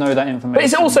 banned to know that information. But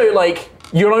it's also like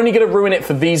you're only going to ruin it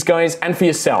for these guys and for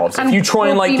yourselves. If And you try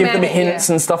and we'll like give them email it, hints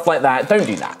yeah. and stuff like that, don't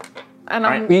do that. And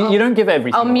Right. You don't give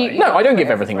everything I'll away. mute you. No, I don't give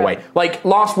everything away. Like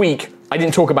last week, I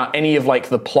didn't talk about any of like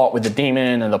the plot with the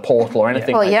demon and the portal or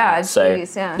anything. Well, like yeah, that. So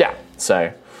geez, yeah. yeah.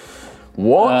 So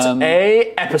what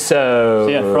a episode! So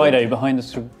yeah, Friday behind the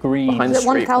screen. Behind the Is it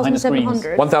screen.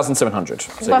 1,700 1,700.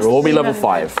 So Plus you'll all be level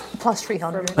 300. 5. plus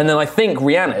 300? And then I think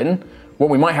Rhiannon, what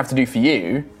we might have to do for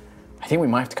you, I think we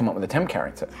might have to come up with a temp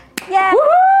character. Yeah.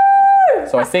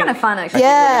 So I think Kind of fun, actually. we're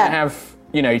Yeah. gonna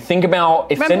have, think about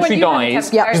if Remember when Sentry you had a dies.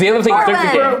 temp Because the other thing is, don't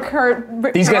Arlen.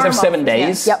 forget, these guys have 7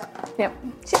 days. Yep. Yep.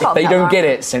 If they don't get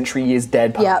it, Sentry is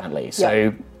dead permanently. Yep.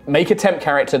 So make a temp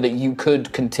character that you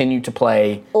could continue to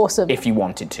play Awesome. if you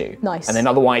wanted to. Nice. And then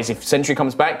otherwise, if Sentry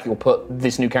comes back, you'll put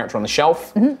this new character on the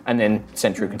shelf, and then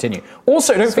Sentry will continue.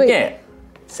 Also, don't Sweet. forget,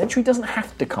 Sentry doesn't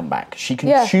have to come back. She can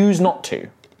Yeah. choose not to.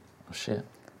 Oh, shit.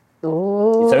 It's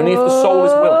only if the soul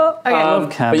is willing.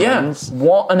 Okay. But yeah,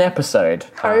 what an episode.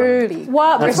 Holy.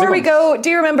 Well, before we go, do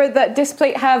you remember that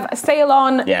Displate have a sale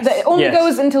on Yes. that only Yes.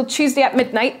 goes until Tuesday at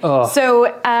midnight? Oh.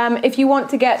 So if you want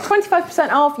to get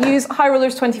 25% off, use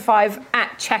HighRollers25 at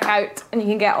checkout, and you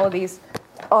can get all these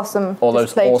awesome All those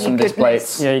Displate awesome goodness.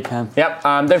 displays. Yeah, you can. Yep.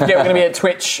 Don't forget we're going to be at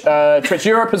Twitch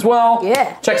Europe as well.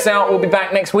 Yeah. Check us out. We'll be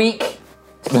back next week.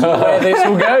 To see where this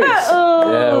all goes.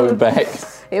 Yeah, we're back.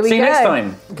 Here we See you go. next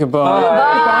time. Goodbye.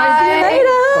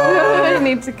 I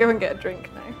need to go and get a drink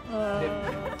now.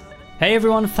 Hey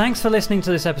everyone, thanks for listening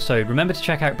to this episode. Remember to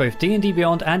check out both D&D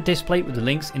Beyond and Displate with the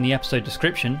links in the episode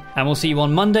description. And we'll see you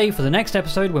on Monday for the next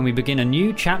episode when we begin a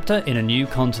new chapter in a new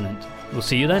continent. We'll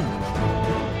see you then.